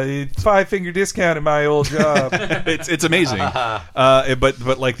 5-finger discount at my old job. it's amazing.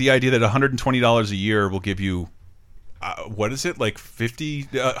 But like the idea that $120 a year will give you what is it, like 50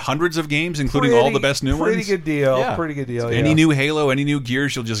 hundreds of games, including all the best new ones? Pretty good deal. Yeah. Pretty good deal. Any new Halo, any new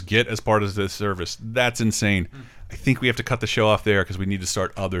Gears, you'll just get as part of this service. That's insane. I think we have to cut the show off there because we need to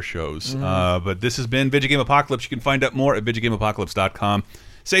start other shows. But this has been Video Game Apocalypse. You can find out more at VidjagameApocalypse.com.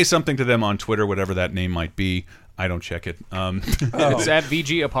 Say something to them on Twitter, whatever that name might be. I don't check it. It's at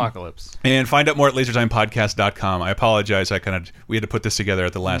VG Apocalypse. And find out more at LaserTimePodcast.com. I apologize. We had to put this together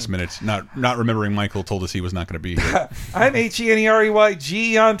at the last minute. Not remembering Michael told us he was not going to be here. I'm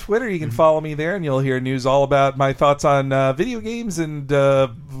HENEREYG on Twitter. You can follow me there, and you'll hear news all about my thoughts on video games and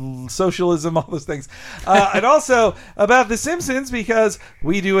socialism, all those things. And also about The Simpsons, because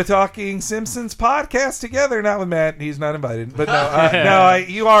we do a Talking Simpsons podcast together. Not with Matt. He's not invited. But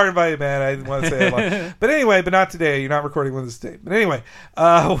you are invited, Matt. I didn't want to say it. But anyway, but not today. You're not recording with us today. But anyway,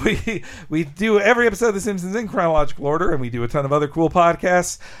 we do every episode of The Simpsons in chronological order, and we do a ton of other cool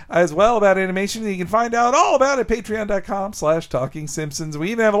podcasts as well about animation that you can find out all about at patreon.com/Talking Simpsons. We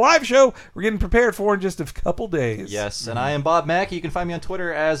even have a live show we're getting prepared for in just a couple days. Yes, and I am Bob Mackey. You can find me on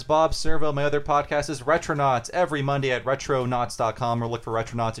Twitter as Bob Servo. My other podcast is Retronauts, every Monday at retronauts.com, or look for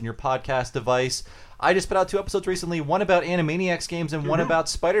Retronauts in your podcast device. I just put out 2 episodes recently, one about Animaniacs games and one about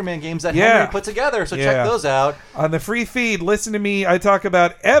Spider-Man games that Henry put together, so check those out. On the free feed, listen to me. I talk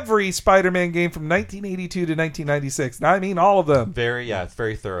about every Spider-Man game from 1982 to 1996. Now, I mean all of them. It's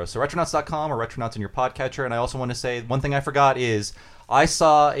very thorough. So retronauts.com or Retronauts in your podcatcher. And I also want to say, one thing I forgot is I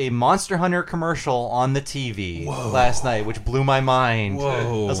saw a Monster Hunter commercial on the TV last night, which blew my mind.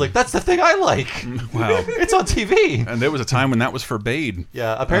 Whoa. I was like, that's the thing I like. Wow. It's on TV. And there was a time when that was forbade.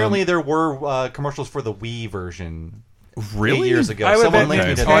 Yeah, apparently there were commercials for the Wii version. Really? 8 years ago. I would Someone bet linked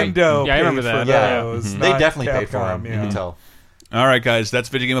me to Nintendo. Yeah, I remember that. They definitely paid for them. You can tell. All right, guys, that's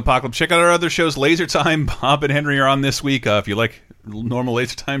Video Game Apocalypse. Check out our other shows. Laser Time, Bob and Henry are on this week. If you like normal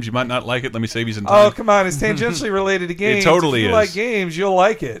Laser Times, you might not like it. Let me save you some time. Oh, come on. It's tangentially related to games. It totally if you like games, you'll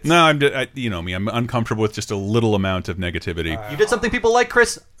like it. No, you know me. I'm uncomfortable with just a little amount of negativity. You did something people like,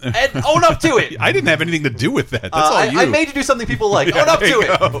 Chris, and own up to it. I didn't have anything to do with that. That's all you. I made you do something people like. Own up to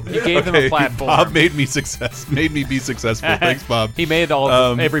it. You gave them a platform. Bob made me be successful. Thanks, Bob. He made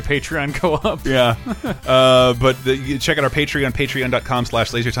every Patreon go up. Yeah. You check out our Patreon,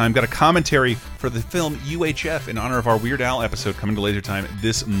 patreon.com/LaserTime. Got a commentary for the film UHF in honor of our Weird Al episode coming to Laser Time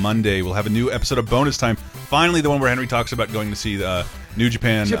this Monday. We'll have a new episode of Bonus Time. Finally, the one where Henry talks about going to see the New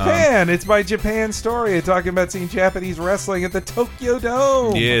Japan. It's my Japan story. I'm talking about seeing Japanese wrestling at the Tokyo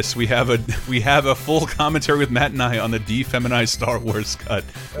Dome. Yes, we have a full commentary with Matt and I on the defeminized Star Wars cut,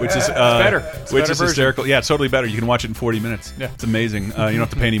 which is better. Which is hysterical. Yeah, it's totally better. You can watch it in 40 minutes. Yeah, it's amazing. You don't have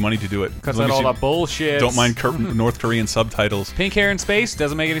to pay any money to do it. Cuts out all that bullshit. Don't mind North Korean subtitles. Pink hair in space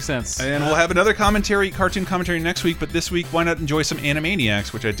doesn't make any sense. And we'll have another cartoon commentary next week. But this week, why not enjoy some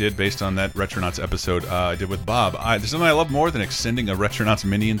Animaniacs, which I did based on that Retronauts episode I did with Bob. There's something I love more than extending a Retronauts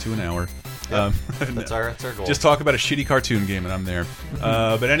mini into an hour. Yep. That's our goal. Just talk about a shitty cartoon game and I'm there.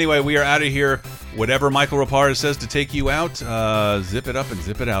 But anyway, we are out of here. Whatever Michael Rapara says to take you out, zip it up and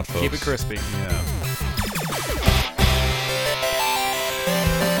zip it out, folks. Keep it crispy. Yeah.